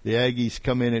Aggies. The Aggies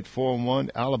come in at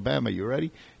 4-1. Alabama, you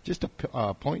ready? Just a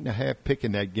 1.5 pick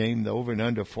in that game. The over and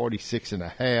under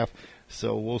 46.5.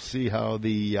 So we'll see how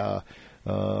the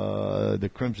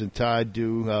Crimson Tide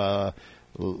do.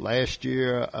 Last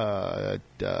year,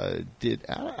 did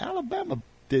Alabama?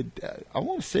 I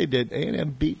want to say that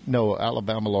A&M beat? No,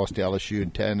 Alabama lost to LSU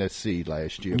and Tennessee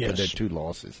last year for their 2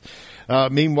 losses.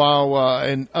 Meanwhile,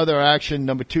 in other action,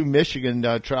 number 2 Michigan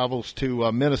travels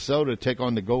to Minnesota to take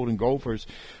on the Golden Gophers,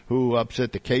 who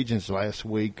upset the Cajuns last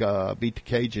week, beat the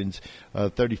Cajuns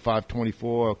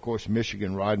 35-24. Of course,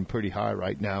 Michigan riding pretty high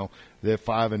right now. They're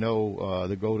 5-0.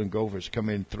 The Golden Gophers come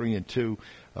in 3-2.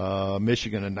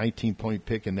 Michigan, a 19-point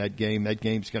pick in that game. That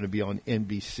game's going to be on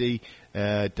NBC.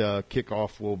 At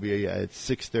kickoff will be at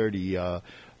 6:30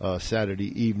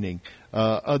 Saturday evening.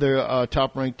 Other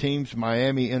top-ranked teams: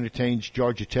 Miami entertains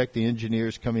Georgia Tech. The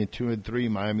Engineers come in 2-3.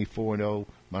 Miami 4-0.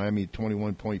 Miami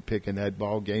 21-point pick in that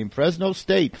ball game. Fresno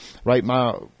State right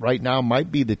now might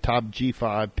be the top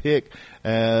G5 pick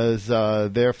as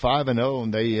they're 5-0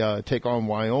 and they take on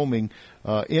Wyoming.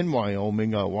 In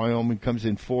Wyoming, Wyoming comes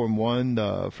in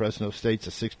 4-1. Fresno State's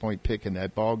a 6-point pick in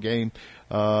that ball game.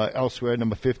 Elsewhere,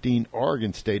 number 15,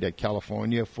 Oregon State at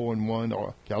California, 4-1.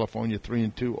 Or California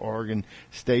 3-2. Oregon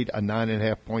State a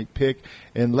 9.5-point pick.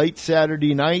 And late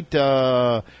Saturday night,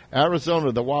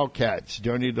 Arizona, the Wildcats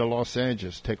journey to Los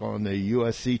Angeles, take on the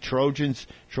USC Trojans.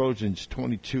 Trojans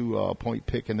 22-point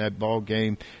pick in that ball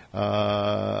game.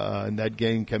 And that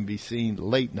game can be seen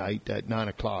late night at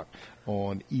 9:00.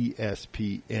 On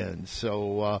ESPN.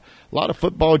 So a lot of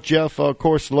football, Jeff. Of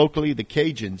course, locally, the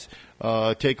Cajuns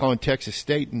take on Texas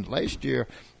State. And last year,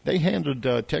 they handled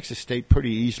Texas State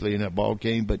pretty easily in that ball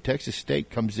game. But Texas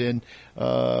State comes in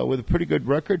with a pretty good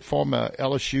record. Former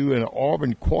LSU and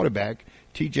Auburn quarterback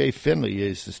T.J. Finley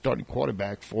is the starting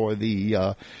quarterback for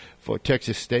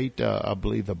Texas State. I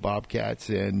believe the Bobcats,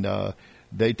 and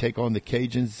they take on the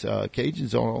Cajuns.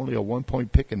 Cajuns are only a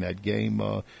 1-point pick in that game.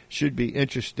 Should be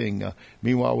interesting.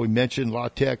 Meanwhile, we mentioned La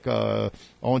Tech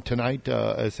on tonight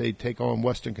as they take on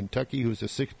Western Kentucky, who's a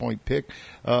 6-point pick.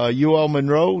 UL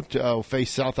Monroe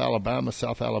face South Alabama.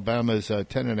 South Alabama is a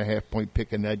 10.5-point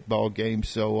pick in that ball game.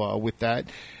 So with that,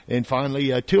 and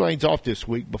finally, Tulane's off this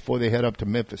week before they head up to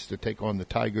Memphis to take on the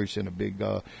Tigers in a big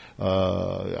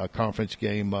conference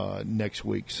game next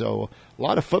week. So a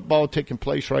lot of football taking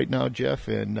place right now, Jeff.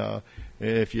 And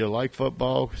if you like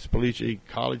football, collegiate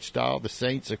college style, the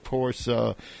Saints, of course,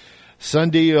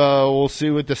 Sunday we'll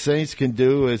see what the Saints can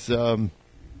do. Is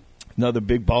another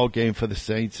big ball game for the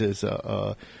Saints. Is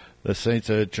the Saints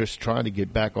are just trying to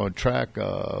get back on track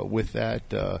with that.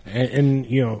 And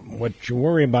you know what you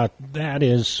worry about that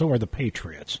is so are the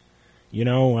Patriots. You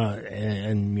know,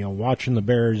 and you know, watching the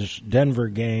Bears Denver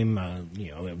game,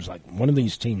 you know, it was like one of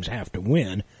these teams have to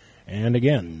win. And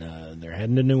again, they're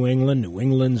heading to New England. New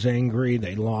England's angry.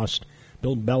 They lost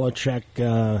Bill Belichick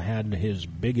had his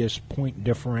biggest point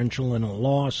differential in a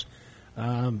loss.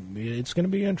 It's going to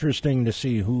be interesting to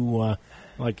see who,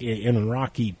 like in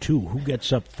Rocky II, who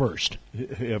gets up first.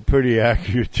 Yeah, pretty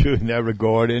accurate, too, in that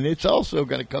regard. And it's also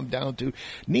going to come down to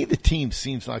neither team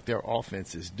seems like their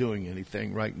offense is doing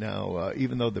anything right now,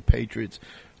 even though the Patriots,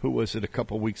 who was it a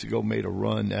couple of weeks ago, made a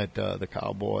run at the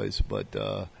Cowboys, but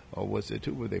or was it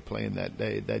who were they playing that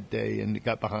day and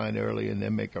got behind early and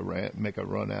then make a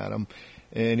run at them.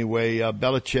 Anyway,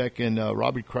 Belichick and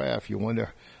Robert Kraft, you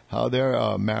wonder how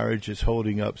their marriage is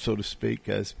holding up, so to speak,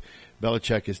 as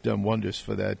Belichick has done wonders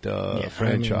for that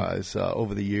franchise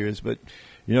over the years. But,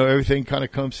 you know, everything kind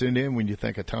of comes in when you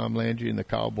think of Tom Landry and the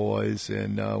Cowboys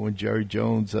and when Jerry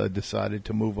Jones decided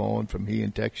to move on from he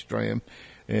and Tex Stram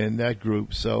and that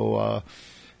group. So,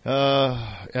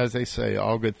 as they say,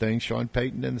 all good things. Sean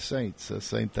Payton and the Saints,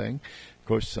 same thing. Of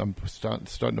course, I'm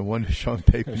starting to wonder Sean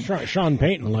Payton. Sean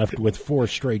Payton left with 4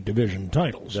 straight division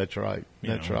titles. That's right.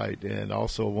 That's right. And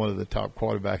also one of the top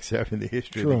quarterbacks ever in the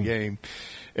history True. of the game.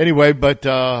 Anyway, but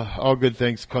all good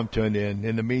things come to an end.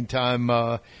 In the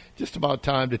meantime, just about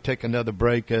time to take another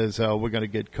break as we're going to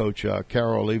get Coach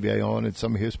Carroll Olivier on and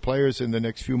some of his players in the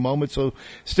next few moments. So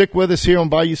stick with us here on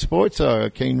Bayou Sports,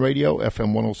 Kane Radio,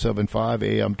 FM 107.5,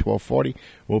 AM 1240.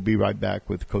 We'll be right back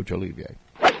with Coach Olivier.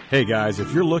 Hey guys,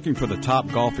 if you're looking for the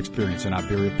top golf experience in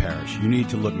Iberia Parish, you need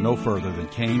to look no further than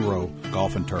Cane Row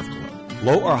Golf and Turf Club.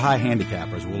 Low or high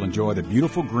handicappers will enjoy the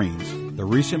beautiful greens, the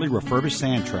recently refurbished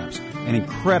sand traps, and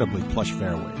incredibly plush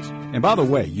fairways. And by the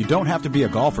way, you don't have to be a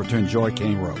golfer to enjoy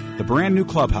Cane Row. The brand new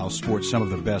clubhouse sports some of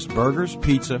the best burgers,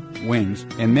 pizza, wings,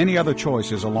 and many other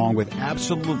choices, along with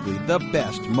absolutely the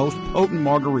best, most potent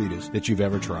margaritas that you've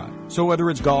ever tried. So whether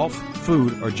it's golf,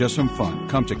 food, or just some fun,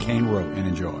 come to Cane Row and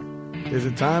enjoy. Is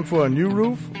it time for a new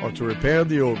roof or to repair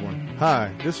the old one?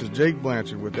 Hi, this is Jake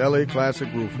Blanchard with LA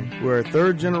Classic Roofing. We're a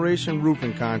third-generation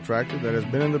roofing contractor that has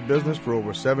been in the business for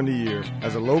over 70 years.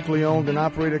 As a locally owned and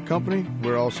operated company,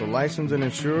 we're also licensed and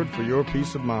insured for your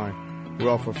peace of mind. We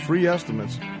offer free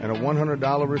estimates and a $100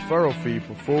 referral fee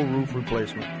for full roof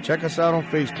replacement. Check us out on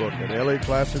Facebook at LA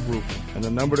Classic Roofing, and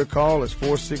the number to call is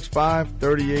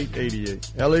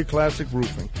 465-3888. LA Classic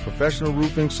Roofing, professional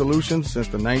roofing solutions since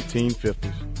the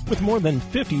 1950s. With more than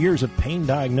 50 years of pain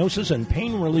diagnosis and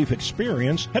pain relief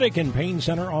experience, Headache and Pain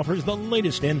Center offers the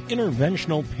latest in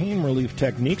interventional pain relief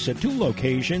techniques at 2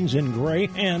 locations in Gray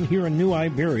and here in New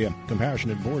Iberia.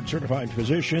 Compassionate board-certified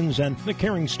physicians and the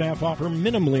caring staff offer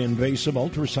minimally invasive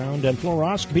ultrasound and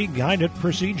fluoroscopy-guided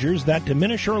procedures that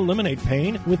diminish or eliminate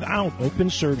pain without open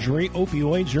surgery,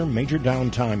 opioids, or major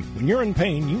downtime. When you're in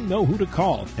pain, you know who to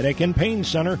call. Headache and Pain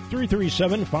Center,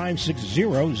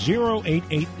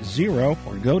 337-560-0880,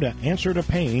 or go to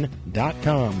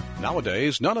answertopain.com.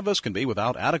 Nowadays, none of us can be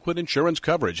without adequate insurance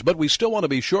coverage, but we still want to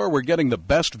be sure we're getting the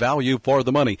best value for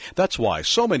the money. That's why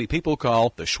so many people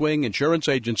call the Schwing Insurance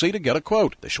Agency to get a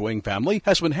quote. The Schwing family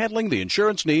has been handling the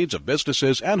insurance needs of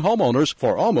businesses and homeowners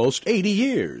for almost 80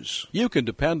 years. You can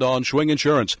depend on Schwing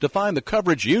Insurance to find the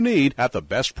coverage you need at the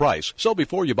best price. So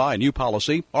before you buy a new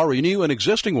policy or renew an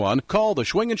existing one, call the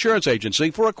Schwing Insurance Agency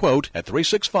for a quote at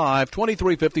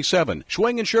 365-2357.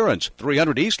 Schwing Insurance,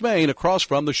 300 East Main, across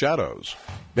from the Shadows.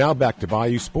 Now back to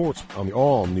Bayou Sports on the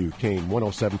all-new Kane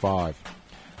 107.5.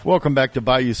 Welcome back to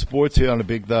Bayou Sports here on a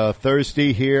big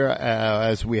Thursday here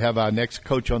as we have our next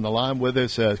coach on the line with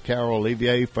us, Carroll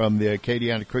Olivier from the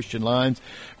Acadiana Christian Lions.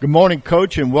 Good morning,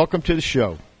 Coach, and welcome to the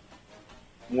show.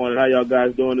 Good morning. How y'all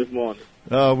guys doing this morning?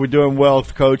 We're doing well,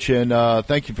 Coach, and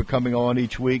thank you for coming on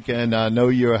each week. And I know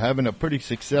you're having a pretty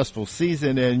successful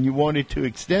season, and you wanted to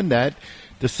extend that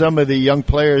to some of the young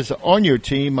players on your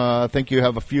team. I think you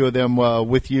have a few of them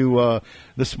with you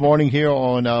this morning here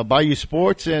on Bayou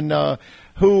Sports, and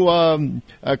who,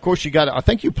 of course, you got. I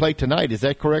think you play tonight. Is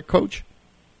that correct, Coach?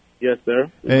 Yes,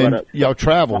 sir. And y'all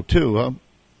travel too, huh?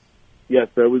 Yes,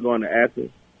 sir. We're going to Athens.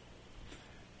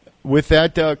 With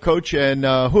that, Coach, and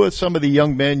who are some of the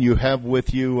young men you have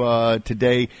with you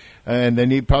today? And they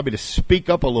need probably to speak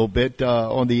up a little bit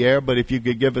on the air, but if you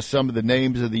could give us some of the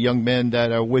names of the young men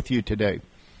that are with you today.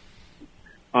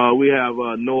 We have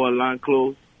Noah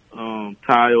Lonclose,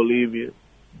 Ty Olivier,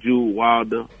 Jude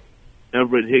Wilder,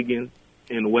 Everett Higgins,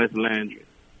 and Wes Landry.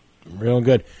 Real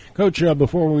good. Coach,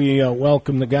 before we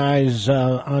welcome the guys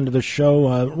onto the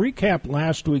show, recap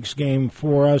last week's game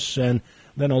for us, and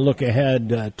then I'll look ahead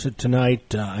to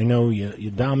tonight. I know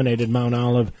you dominated Mount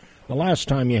Olive the last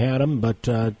time you had them, but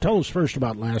tell us first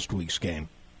about last week's game.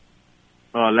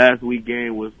 Last week's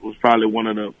game was probably one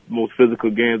of the most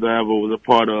physical games I ever was a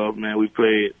part of. Man, we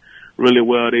played really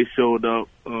well. They showed up.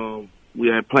 We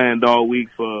had planned all week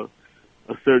for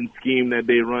a certain scheme that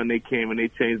they run. They came and they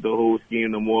changed the whole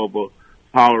scheme to more of a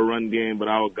power run game. But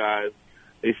our guys,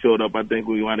 they showed up. I think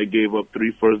we might have gave up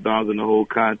 3 first downs in the whole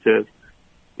contest.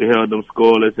 We held them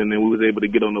scoreless, and then we was able to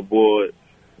get on the board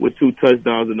with 2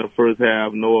 touchdowns in the first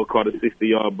half. Noah caught a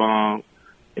 60-yard bomb,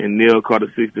 and Neil caught a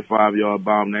 65-yard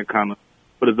bomb. That kind of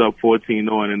put us up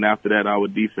 14-0, and then after that, our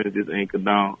defense just anchored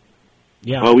down.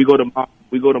 Yeah. We go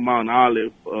to Mount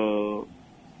Olive,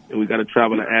 and we got to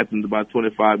travel to Athens, about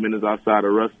 25 minutes outside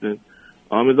of Ruston.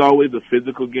 It's always a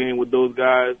physical game with those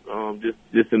guys.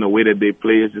 Just in the way that they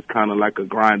play, it's just kind of like a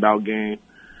grind out game.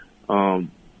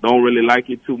 Don't really like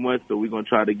it too much, so we're gonna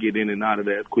try to get in and out of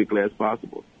that as quickly as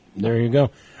possible. There you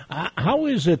go. How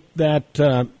is it that,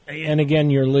 and again,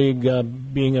 your league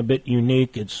being a bit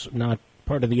unique, it's not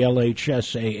part of the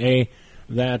LHSAA,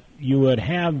 that you would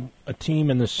have a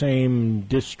team in the same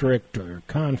district or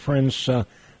conference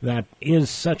that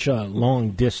is such a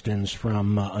long distance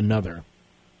from another?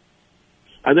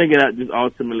 I think it just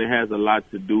ultimately has a lot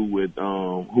to do with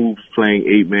who's playing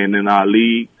 8-man in our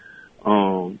league.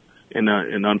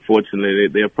 And unfortunately,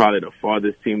 they're probably the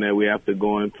farthest team that we have to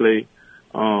go and play.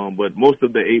 But most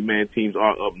of the 8-man teams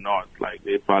are up north. Like,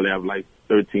 they probably have like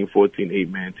 13, 14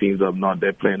 8-man teams up north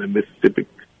that play in the Mississippi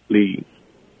League.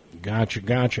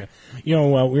 Gotcha. You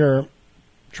know, we were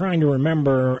trying to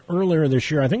remember earlier this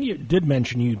year, I think you did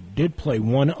mention you did play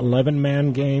one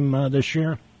 11-man game this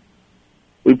year.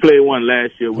 We played one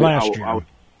last year.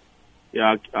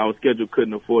 Our schedule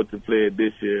couldn't afford to play it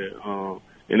this year.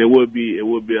 And it would be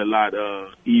a lot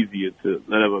easier to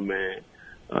 11-man.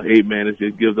 8-man, it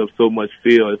just gives up so much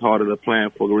feel. It's harder to plan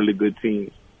for really good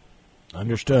teams.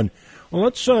 Understood. Well,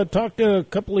 let's talk to a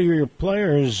couple of your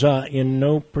players in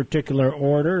no particular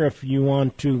order. If you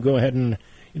want to go ahead and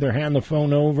either hand the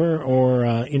phone over or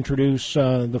introduce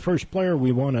the first player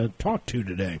we want to talk to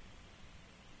today.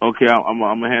 Okay, I'm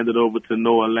going to hand it over to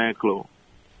Noah Lanclo.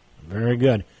 Very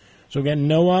good. So again,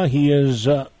 Noah, he is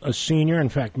a senior. In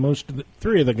fact,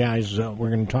 three of the guys we're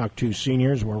going to talk to,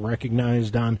 seniors, were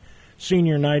recognized on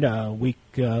senior night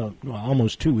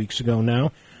almost 2 weeks ago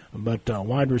now. But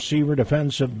wide receiver,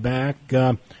 defensive back,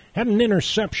 had an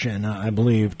interception, I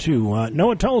believe, too.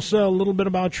 Noah, tell us a little bit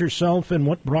about yourself and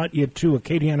what brought you to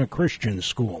Acadiana Christian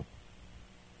School.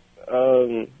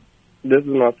 This is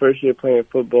my first year playing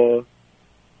football.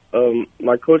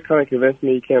 My coach kind of convinced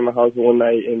me. He came to my house one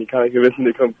night and he kind of convinced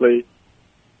me to come play.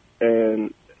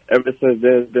 And ever since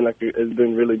then, it's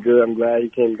been really good. I'm glad he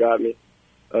came and got me.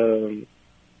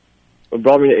 What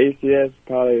brought me to ACS,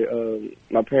 probably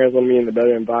my parents wanted me in a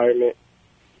better environment,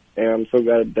 and I'm so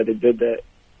glad that they did that.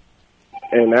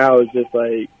 And now it's just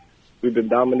like we've been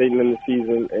dominating in the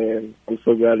season, and I'm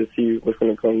so glad to see what's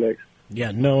going to come next.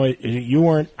 Yeah, no, you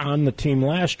weren't on the team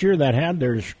last year. That had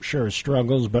their share of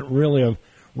struggles, but really have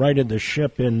righted the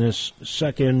ship in this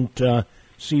second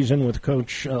season with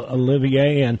Coach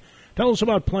Olivier. And tell us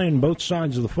about playing both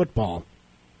sides of the football.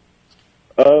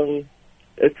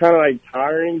 It's kind of like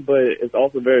tiring, but it's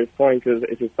also very fun because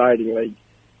it's exciting. Like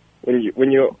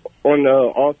when you're on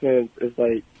the offense, it's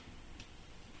like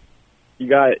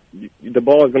the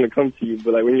ball is going to come to you,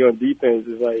 but like when you're on defense,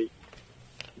 it's like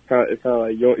it's kind of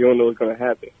like you don't know what's going to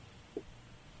happen.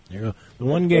 There you go. The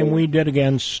one game we did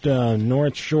against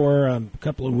North Shore a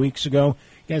couple of weeks ago,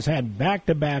 you guys had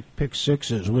back-to-back pick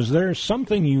sixes. Was there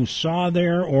something you saw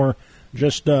there, or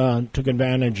just took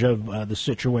advantage of the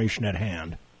situation at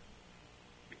hand?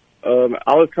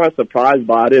 I was kind of surprised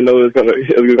by it. I didn't know it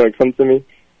was going to come to me.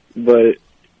 But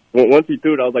once he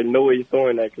threw it, I was like, no way he's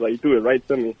throwing that, because he threw it right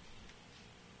to me.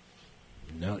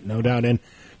 No doubt. And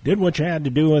did what you had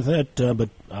to do with it, but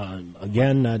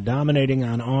again, dominating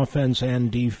on offense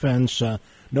and defense.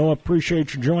 Noah,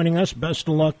 appreciate you joining us. Best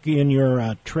of luck in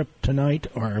your trip tonight.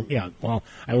 I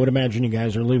would imagine you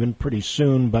guys are leaving pretty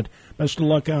soon, but best of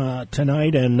luck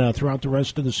tonight and throughout the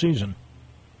rest of the season.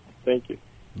 Thank you.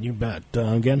 You bet.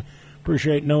 Again,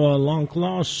 appreciate Noah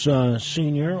Lonclaus,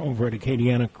 senior over at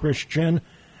Acadiana Christian.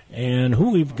 And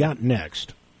who we've got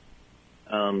next?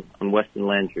 I'm Weston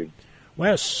Landry.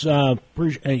 Wes,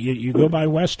 you go by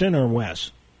Weston or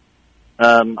Wes?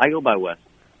 I go by Wes.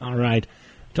 All right.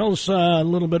 Tell us a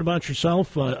little bit about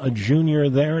yourself, a junior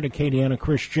there at Acadiana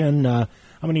Christian. How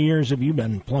many years have you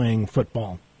been playing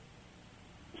football?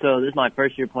 So this is my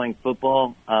first year playing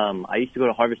football. I used to go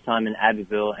to Harvest Time in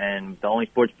Abbeville, and the only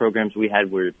sports programs we had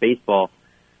were baseball.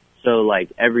 So,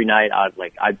 every night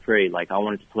I'd pray, I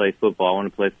wanted to play football. I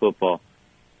want to play football.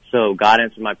 So God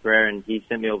answered my prayer, and he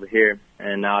sent me over here,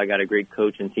 and now I got a great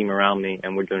coach and team around me,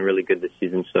 and we're doing really good this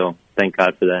season. So thank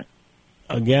God for that.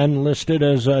 again listed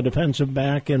as a defensive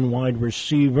back and wide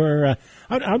receiver.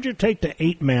 How'd you take to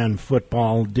 8-man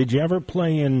football? Did you ever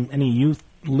play in any youth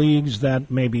leagues that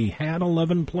maybe had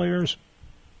 11 players?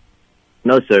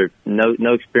 No, sir.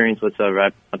 No experience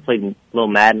whatsoever. I played a little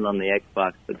Madden on the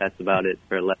Xbox, but that's about it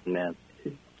for 11-man.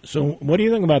 So what do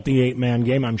you think about the 8-man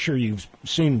game? I'm sure you've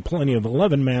seen plenty of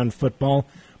 11-man football,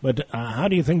 but how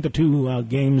do you think the two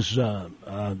games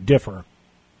differ?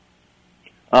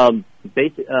 A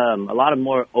lot of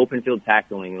more open field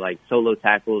tackling, like solo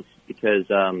tackles, because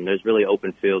there's really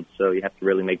open field, so you have to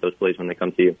really make those plays when they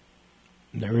come to you.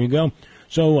 There you go.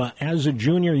 So as a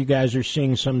junior, you guys are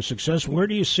seeing some success. Where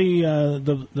do you see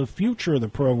the future of the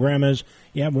program as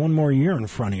you have one more year in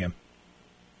front of you?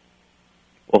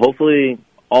 Well, hopefully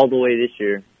all the way this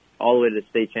year, all the way to the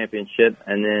state championship,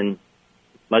 and then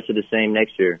much of the same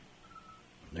next year.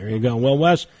 There you go. Well,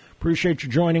 Wes, appreciate you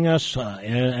joining us.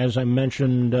 As I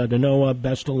mentioned to Noah,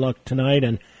 best of luck tonight,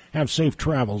 and have safe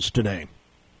travels today.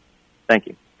 Thank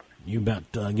you. You bet.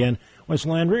 Again, Wes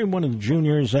Landry, one of the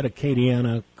juniors at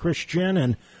Acadiana Christian,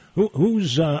 and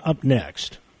who's up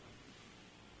next?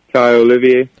 Ty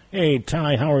Olivier. Hey,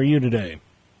 Ty, how are you today?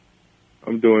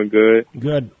 I'm doing good.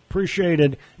 Good. Appreciate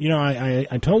it. You know,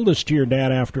 I told this to your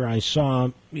dad after I saw,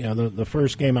 the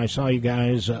first game I saw you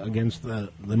guys against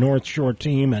the North Shore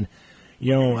team, and,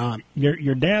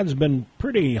 your dad's been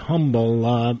pretty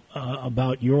humble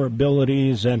about your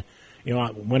abilities, and,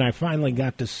 when I finally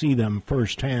got to see them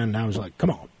firsthand, I was like, come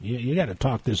on, you got to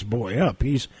talk this boy up.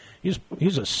 He's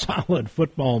a solid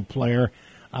football player.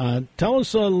 Tell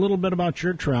us a little bit about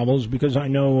your travels, because I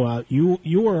know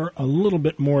you were a little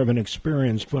bit more of an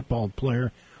experienced football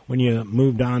player when you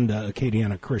moved on to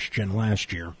Acadiana Christian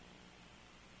last year.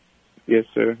 Yes,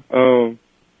 sir.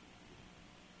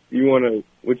 You want to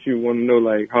know,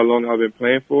 like, how long I've been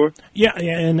playing for? Yeah,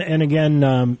 and again,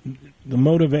 the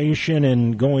motivation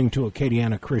in going to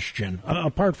Acadiana Christian,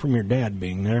 apart from your dad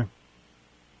being there.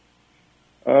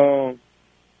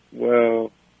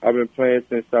 Well, I've been playing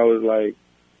since I was like,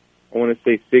 I want to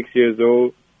say 6 years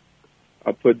old.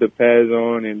 I put the pads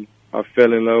on and I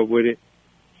fell in love with it.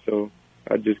 So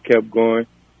I just kept going.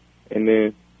 And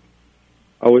then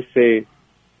I would say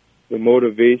the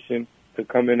motivation to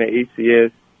come into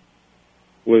ACS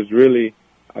was really,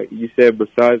 you said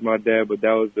besides my dad, but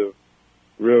that was the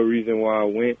real reason why I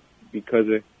went, because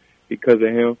of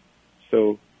him.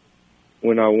 So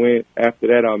when I went, after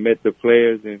that, I met the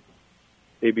players and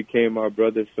they became my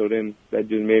brothers. So then that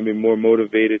just made me more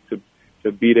motivated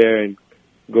to be there and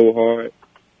go hard.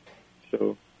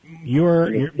 So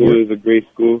it was a great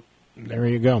school. There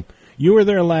you go. You were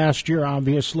there last year,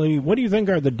 obviously. What do you think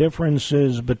are the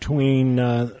differences between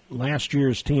last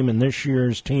year's team and this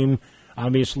year's team?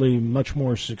 Obviously, much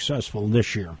more successful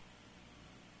this year.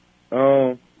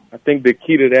 I think the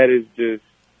key to that is just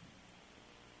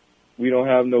we don't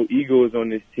have no egos on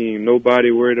this team.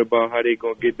 Nobody worried about how they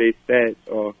going to get their stats,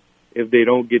 or if they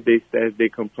don't get their stats, they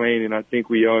complain. And I think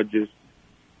we all just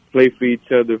play for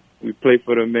each other. We play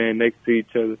for the man next to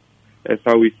each other. That's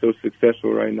how we're so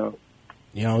successful right now.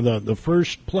 You know, the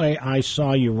first play I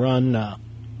saw you run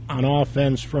on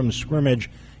offense from scrimmage,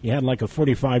 you had like a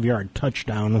 45-yard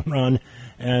touchdown run,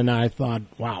 and I thought,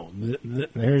 wow,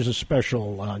 there's a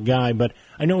special guy. But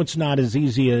I know it's not as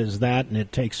easy as that, and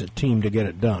it takes a team to get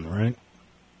it done, right?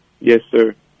 Yes,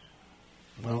 sir.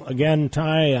 Well, again,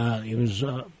 Ty, it was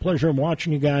a pleasure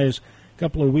watching you guys a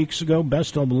couple of weeks ago.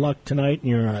 Best of luck tonight in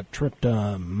your trip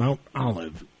to Mount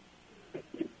Olive.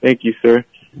 Thank you, sir.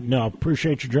 No,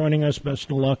 appreciate you joining us.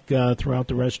 Best of luck throughout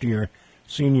the rest of your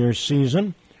senior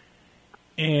season.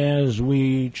 As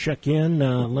we check in,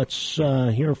 let's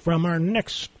hear from our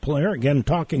next player. Again,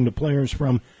 talking to players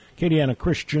from Acadiana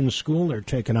Christian School. They're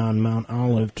taking on Mount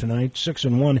Olive tonight,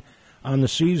 6-1 on the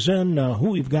season.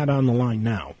 Who we've got on the line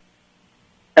now?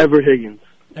 Everett Higgins.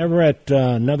 Everett,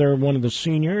 another one of the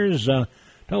seniors.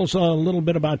 Tell us a little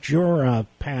bit about your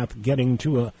path getting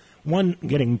to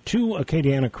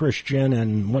Acadiana Christian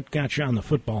and what got you on the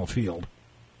football field.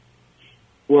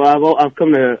 Well, I've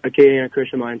come to Acadiana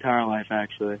Christian my entire life,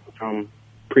 actually, from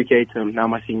pre-K to now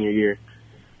my senior year.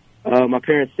 My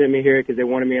parents sent me here because they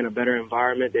wanted me in a better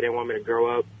environment. They didn't want me to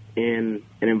grow up in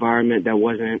an environment that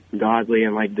wasn't godly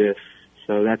and like this.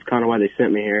 So that's kind of why they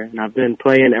sent me here. And I've been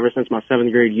playing ever since my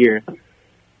 7th grade year.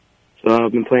 So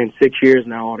I've been playing 6 years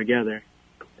now altogether.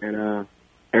 And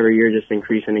every year just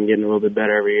increasing and getting a little bit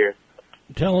better every year.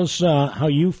 Tell us how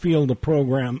you feel the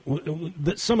program,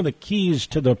 some of the keys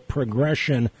to the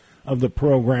progression of the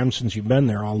program since you've been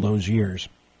there all those years.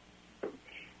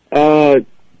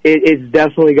 It's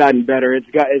definitely gotten better.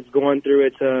 It's going through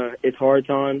its hard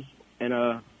times,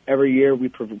 and every year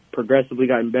we've progressively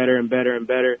gotten better and better and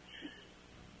better.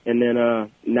 And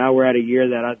then now we're at a year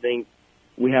that I think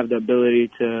we have the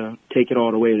ability to take it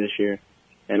all the way this year.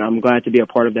 And I'm glad to be a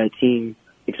part of that team,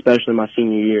 especially my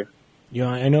senior year. Yeah,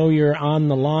 I know you're on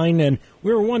the line, and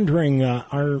we were wondering,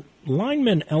 are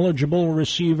linemen eligible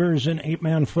receivers in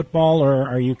 8-man football, or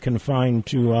are you confined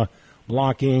to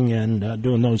blocking and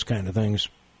doing those kind of things?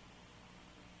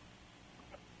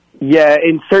 Yeah,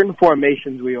 in certain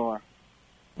formations we are.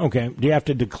 Okay. Do you have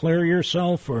to declare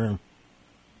yourself, or?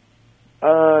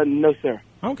 No, sir.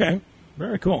 Okay.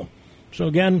 Very cool. So,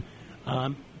 again,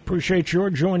 appreciate your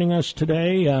joining us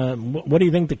today. What do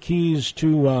you think the keys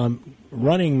to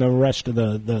running the rest of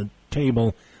the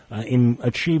table in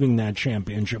achieving that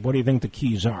championship? What do you think the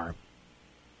keys are?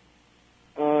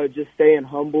 Just staying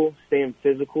humble, staying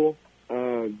physical,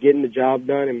 getting the job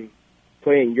done, and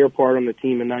playing your part on the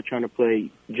team and not trying to play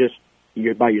just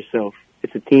by yourself.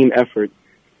 It's a team effort.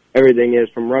 Everything is,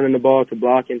 from running the ball to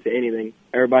blocking to anything.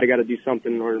 Everybody got to do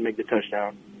something in order to make the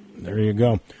touchdown. There you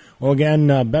go. Well, again,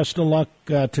 best of luck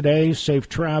today, safe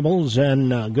travels,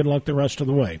 and good luck the rest of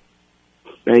the way.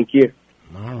 Thank you.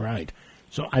 All right.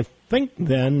 So I think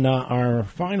then our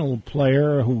final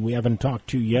player who we haven't talked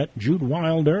to yet, Jude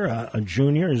Wilder, a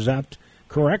junior, is that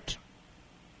correct?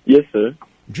 Yes, sir.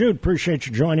 Jude, appreciate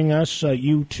you joining us.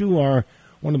 You, too, are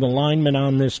one of the linemen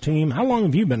on this team. How long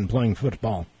have you been playing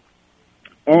football?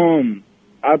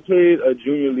 I played a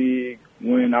junior league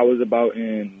when I was about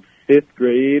in 5th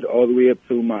grade all the way up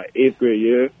to my 8th grade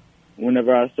year,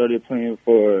 whenever I started playing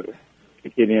for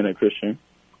Acadiana Christian.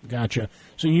 Gotcha.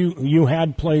 So you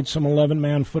had played some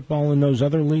 11-man football in those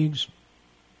other leagues?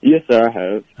 Yes, sir, I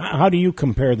have. How do you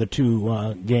compare the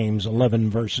two games, 11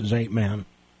 versus 8-man?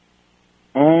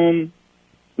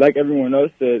 Like everyone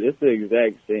else said, it's the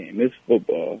exact same. It's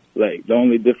football. Like, the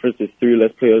only difference is 3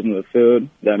 less players in the field.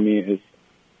 That means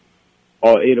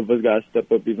all 8 of us got to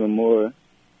step up even more,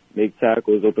 make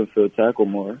tackles, open field tackle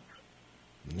more.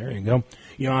 There you go.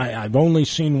 You know, I've only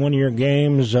seen one of your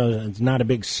games. It's not a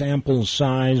big sample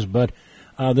size, but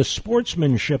the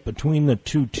sportsmanship between the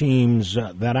two teams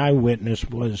that I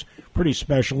witnessed was pretty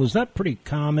special. Is that pretty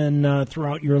common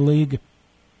throughout your league?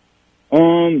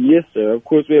 Yes, sir. Of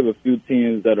course, we have a few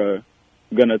teams that are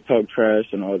going to talk trash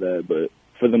and all that, but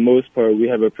for the most part, we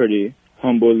have a pretty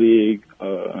humble league.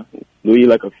 We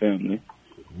like a family.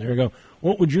 There you go.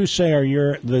 What would you say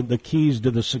are the keys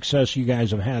to the success you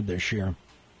guys have had this year?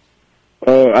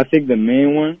 I think the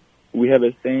main one, we have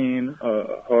a saying,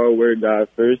 hard work, God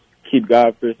first. Keep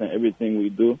God first in everything we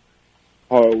do.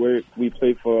 Hard work, we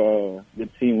play for the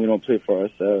team, we don't play for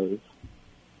ourselves.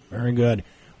 Very good.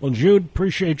 Well, Jude,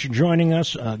 appreciate you joining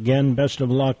us. Again, best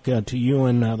of luck to you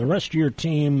and the rest of your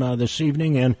team this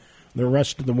evening and the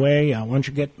rest of the way. Why don't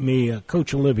you get me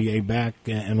Coach Olivier back,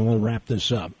 and we'll wrap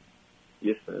this up.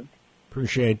 Yes, sir.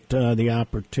 Appreciate the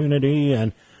opportunity.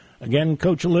 And, again,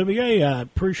 Coach Olivier,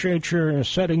 appreciate your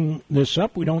setting this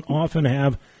up. We don't often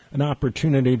have an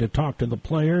opportunity to talk to the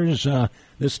players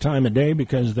this time of day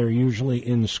because they're usually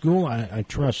in school. I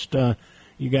trust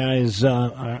you guys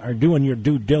are doing your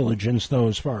due diligence, though,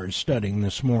 as far as studying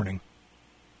this morning.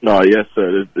 No, yes,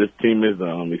 sir. This team is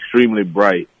extremely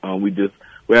bright.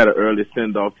 We had an early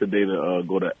send-off today to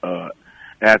go to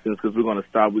Athens because we're going to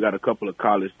stop. We got a couple of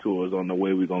college tours on the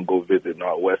way. We're going to go visit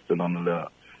Northwestern on the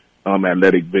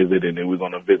athletic visit, and then we're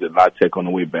going to visit La Tech on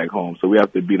the way back home. So we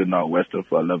have to be to Northwestern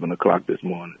for 11 o'clock this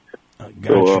morning.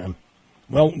 Gotcha.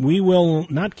 Well, we will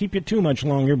not keep you too much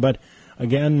longer, but,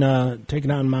 again, taking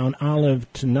on Mount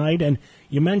Olive tonight. And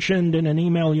you mentioned in an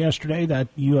email yesterday that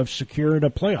you have secured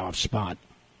a playoff spot.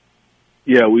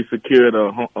 Yeah, we secured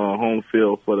a home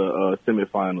field for the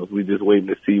semifinals. We're just waiting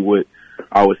to see what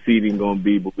our seeding going to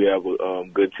be, but we have a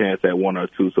good chance at 1 or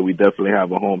 2. So we definitely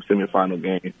have a home semifinal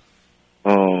game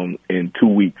in 2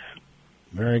 weeks.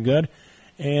 Very good.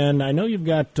 And I know you've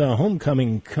got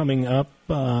homecoming coming up.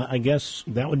 I guess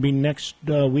that would be next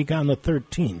week on the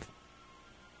 13th.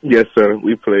 Yes, sir.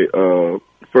 We play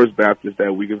First Baptist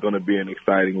that week. Is going to be an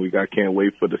exciting week. I can't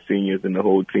wait for the seniors and the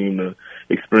whole team to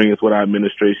experience what our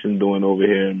administration doing over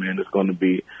here. Man, it's going to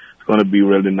be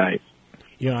really nice.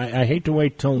 Yeah, I hate to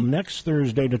wait till next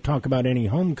Thursday to talk about any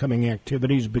homecoming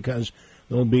activities because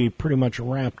they'll be pretty much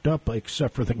wrapped up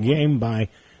except for the game by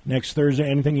next Thursday.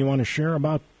 Anything you want to share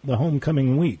about the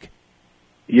homecoming week?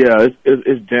 Yeah,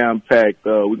 it's jam-packed.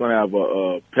 We're going to have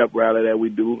a pep rally that we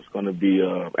do. It's going to be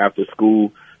after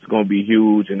school. It's going to be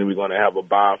huge, and then we're going to have a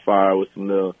bonfire with some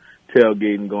little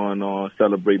tailgating going on,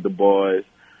 celebrate the boys.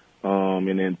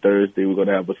 And then Thursday we're going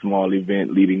to have a small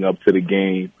event leading up to the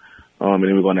game. And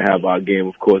then we're going to have our game,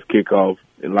 of course, kickoff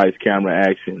and lights, camera,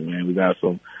 action. Man, we got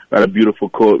some got a beautiful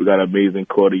court. We got an amazing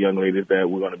court of young ladies that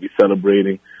we're going to be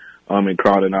celebrating and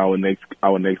crowning our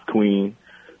next queen.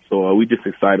 So we just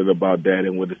excited about that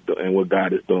and what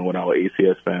God is doing with our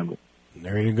ACS family.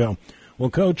 There you go. Well,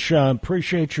 Coach,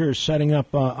 appreciate your setting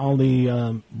up all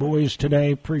the boys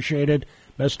today. Appreciate it.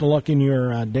 Best of luck in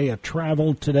your day of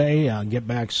travel today. Get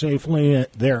back safely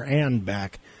there and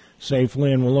back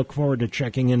safely, and we'll look forward to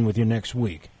checking in with you next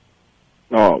week.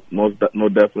 Oh, most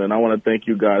definitely. And I want to thank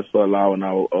you guys for allowing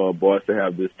our boys to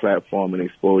have this platform and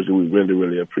exposure. We really,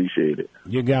 really appreciate it.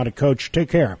 You got it, Coach. Take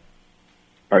care.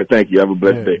 All right, thank you. Have a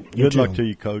blessed day. Good luck to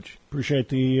you, Coach. Appreciate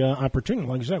the opportunity.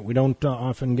 Like I said, we don't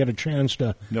often get a chance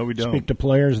to speak to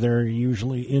players. They're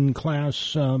usually in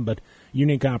class, but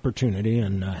unique opportunity,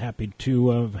 and happy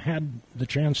to have had the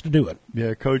chance to do it.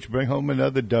 Yeah, Coach, bring home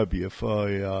another W for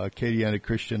Acadiana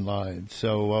Christian Lions.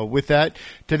 So with that,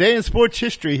 today in sports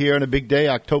history here on a big day,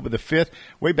 October the 5th,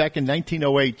 way back in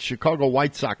 1908, Chicago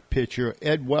White Sox pitcher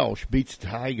Ed Welsh beats the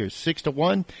Tigers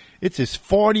 6-1. It's his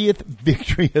 40th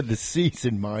victory of the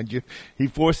season, mind you. He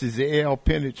forces the AL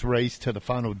pennant race to the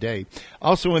final day.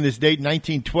 Also on this date,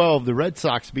 1912, the Red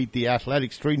Sox beat the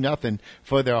Athletics 3-0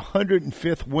 for their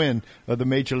 105th win of the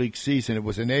Major League season. It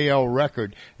was an AL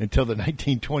record until the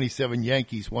 1927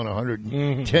 Yankees won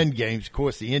 110 games. Of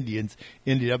course, the Indians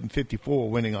ended up in 54,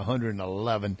 winning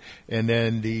 111. And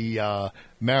then the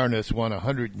Mariners won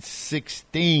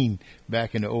 116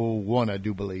 back in 01, I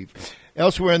do believe.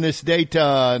 Elsewhere in this date,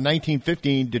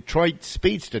 1915, Detroit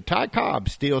speedster Ty Cobb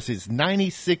steals his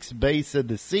 96th base of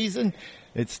the season.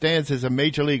 It stands as a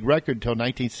Major League record until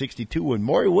 1962 when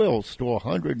Maury Wills stole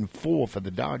 104 for the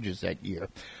Dodgers that year.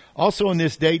 Also on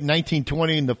this date,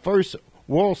 1920, in the first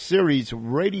World Series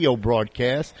radio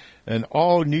broadcast, an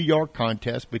all-New York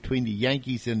contest between the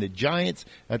Yankees and the Giants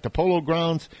at the Polo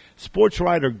Grounds. Sports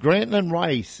writer Grantland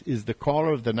Rice is the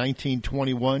caller of the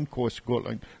 1921. Of course,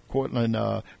 Grantland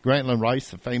Rice,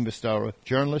 the famous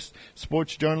journalist,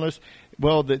 sports journalist.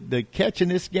 Well, the catch in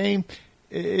this game,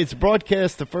 it's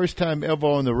broadcast the first time ever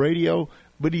on the radio,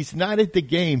 but he's not at the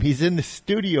game. He's in the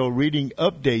studio reading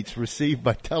updates received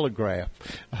by telegraph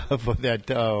for that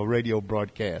radio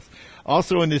broadcast.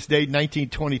 Also on this date,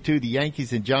 1922, the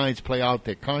Yankees and Giants play out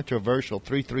their controversial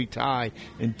 3-3 tie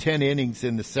in 10 innings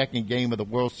in the second game of the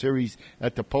World Series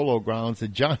at the Polo Grounds. The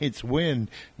Giants win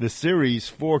the series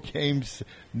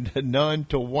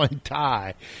 4-0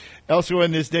 tie. Elsewhere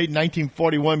on this date,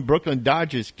 1941, Brooklyn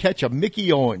Dodgers catcher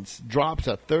Mickey Owens drops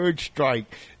a third strike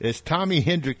as Tommy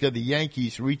Hendrick of the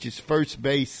Yankees reaches first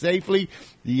base safely.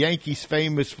 The Yankees,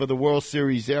 famous for the World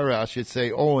Series era, I should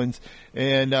say, Owens,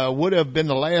 and would have been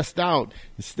the last out.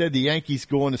 Instead, the Yankees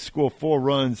go on to score 4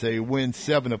 runs. They win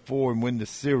 7-4 and win the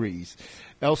series.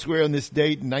 Elsewhere on this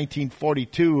date, in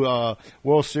 1942,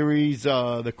 World Series,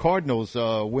 the Cardinals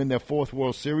win their 4th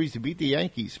World Series. They beat the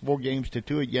Yankees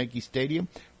 4-2 at Yankee Stadium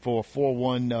for a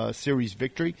 4-1 series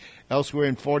victory. Elsewhere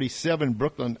in 47,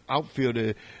 Brooklyn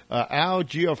outfielder Al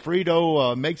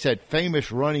Gianfrido makes that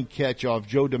famous running catch off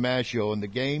Joe DiMaggio in the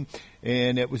game,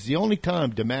 and it was the only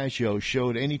time DiMaggio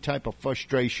showed any type of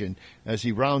frustration as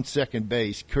he rounds second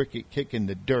base, kicking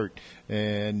the dirt,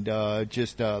 and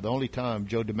the only time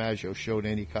Joe DiMaggio showed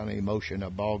any kind of emotion in a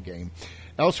ball game.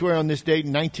 Elsewhere on this date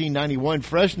in 1991,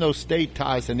 Fresno State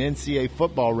ties an NCAA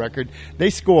football record. They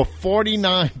score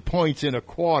 49 points in a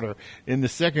quarter in the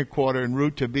second quarter en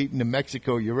route to beating New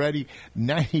Mexico. You ready?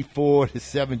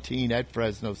 94-17 at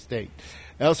Fresno State.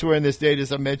 Elsewhere in this date,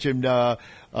 as I mentioned,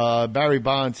 Barry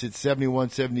Bonds hit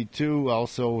 71-72,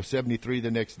 also 73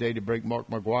 the next day to break Mark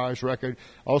McGwire's record.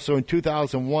 Also in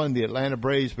 2001, the Atlanta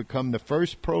Braves become the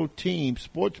first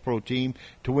sports pro team,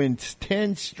 to win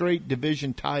 10 straight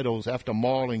division titles after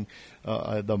mauling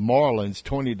the Marlins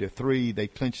 20-3. They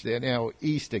clinched the NL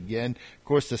East again. Of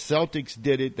course, the Celtics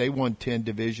did it. They won 10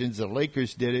 divisions. The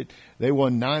Lakers did it. They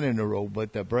won 9 in a row,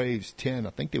 but the Braves 10. I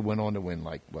think they went on to win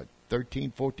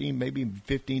 13, 14, maybe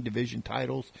 15 division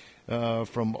titles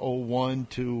from 01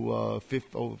 to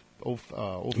 05.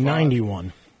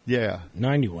 91. Yeah.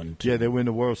 91. Yeah, they win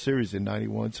the World Series in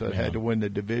 91, so it had to win the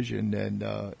division. And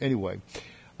anyway,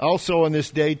 also on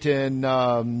this date in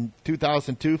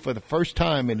 2002, for the first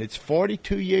time in its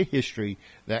 42-year history,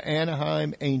 the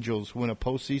Anaheim Angels win a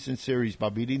postseason series by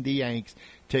beating the Yanks,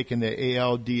 taking the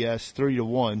ALDS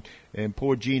 3-1, and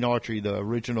poor Gene Autry, the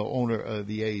original owner of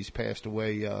the A's, passed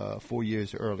away 4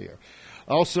 years earlier.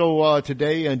 Also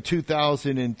today in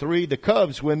 2003, the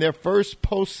Cubs win their first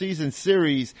postseason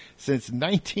series since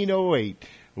 1908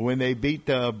 when they beat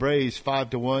the Braves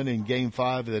 5-1 in Game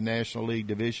 5 of the National League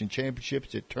Division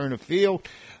Championships at Turner Field.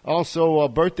 Also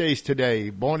birthdays today,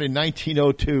 born in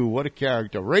 1902, what a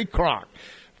character, Ray Kroc.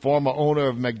 former owner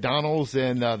of McDonald's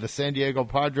and the San Diego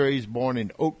Padres, born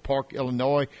in Oak Park,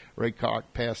 Illinois. Ray Kroc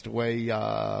passed away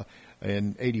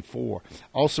in 84.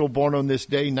 Also born on this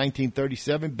day,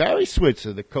 1937, Barry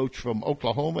Switzer, the coach from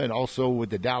Oklahoma and also with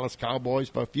the Dallas Cowboys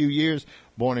for a few years,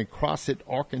 born in Crossett,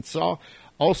 Arkansas.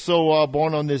 Also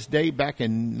born on this day back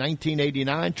in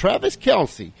 1989, Travis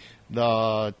Kelce,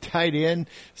 the tight end,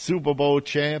 Super Bowl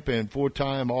champ and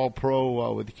four-time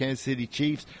All-Pro with the Kansas City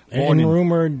Chiefs. And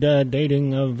rumored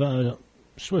dating of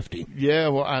Swiftie. Yeah,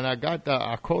 well, and I got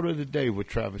our quote of the day with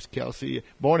Travis Kelce,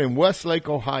 born in Westlake,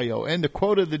 Ohio. And the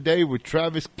quote of the day with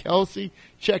Travis Kelce,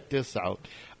 check this out.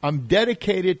 I'm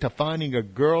dedicated to finding a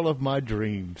girl of my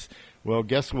dreams. Well,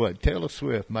 guess what? Taylor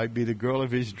Swift might be the girl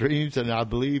of his dreams, and I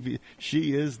believe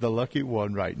she is the lucky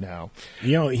one right now.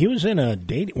 You know, he was in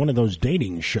one of those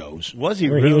dating shows. Was he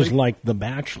where really? He was like The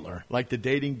Bachelor. Like the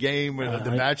dating game or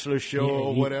the Bachelor show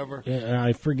or whatever?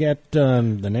 I forget the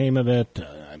name of it.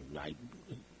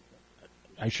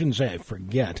 I shouldn't say I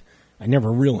forget. I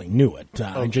never really knew it. Okay.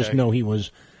 I just know he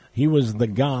was the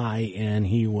guy, and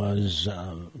he was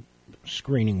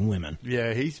screening women.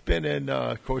 Yeah, he's been in,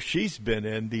 of course, she's been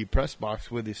in the press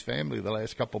box with his family the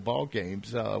last couple ball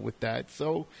games with that.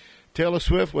 So Taylor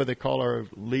Swift, what they call her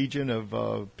legion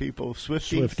of people,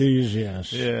 Swifties. Swifties,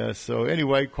 yes. Yeah, so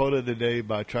anyway, quote of the day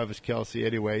by Travis Kelce.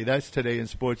 Anyway, that's today in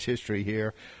sports history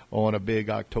here on a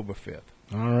big October 5th.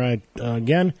 All right.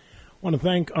 Again, I want to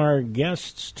thank our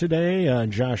guests today,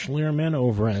 Josh Liermann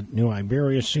over at New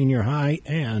Iberia Senior High,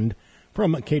 and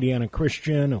from Acadiana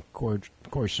Christian, of course,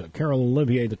 Carroll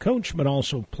Olivier, the coach, but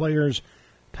also players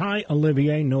Ty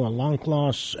Olivier, Noah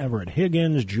Lonkloss, Everett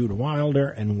Higgins, Jude Wilder,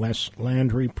 and Wes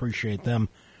Landry. Appreciate them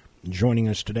joining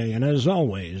us today. And as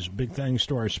always, big thanks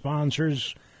to our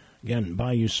sponsors. Again,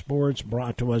 Bayou Sports,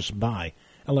 brought to us by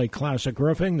LA Classic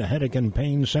Roofing, the Headache and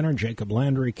Pain Center, Jacob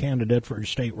Landry, candidate for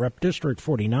State Rep District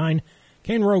 49,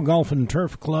 Cane Row Golf and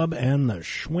Turf Club, and the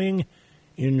Schwing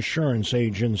Insurance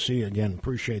Agency. Again,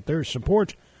 appreciate their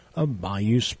support of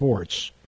Bayou Sports.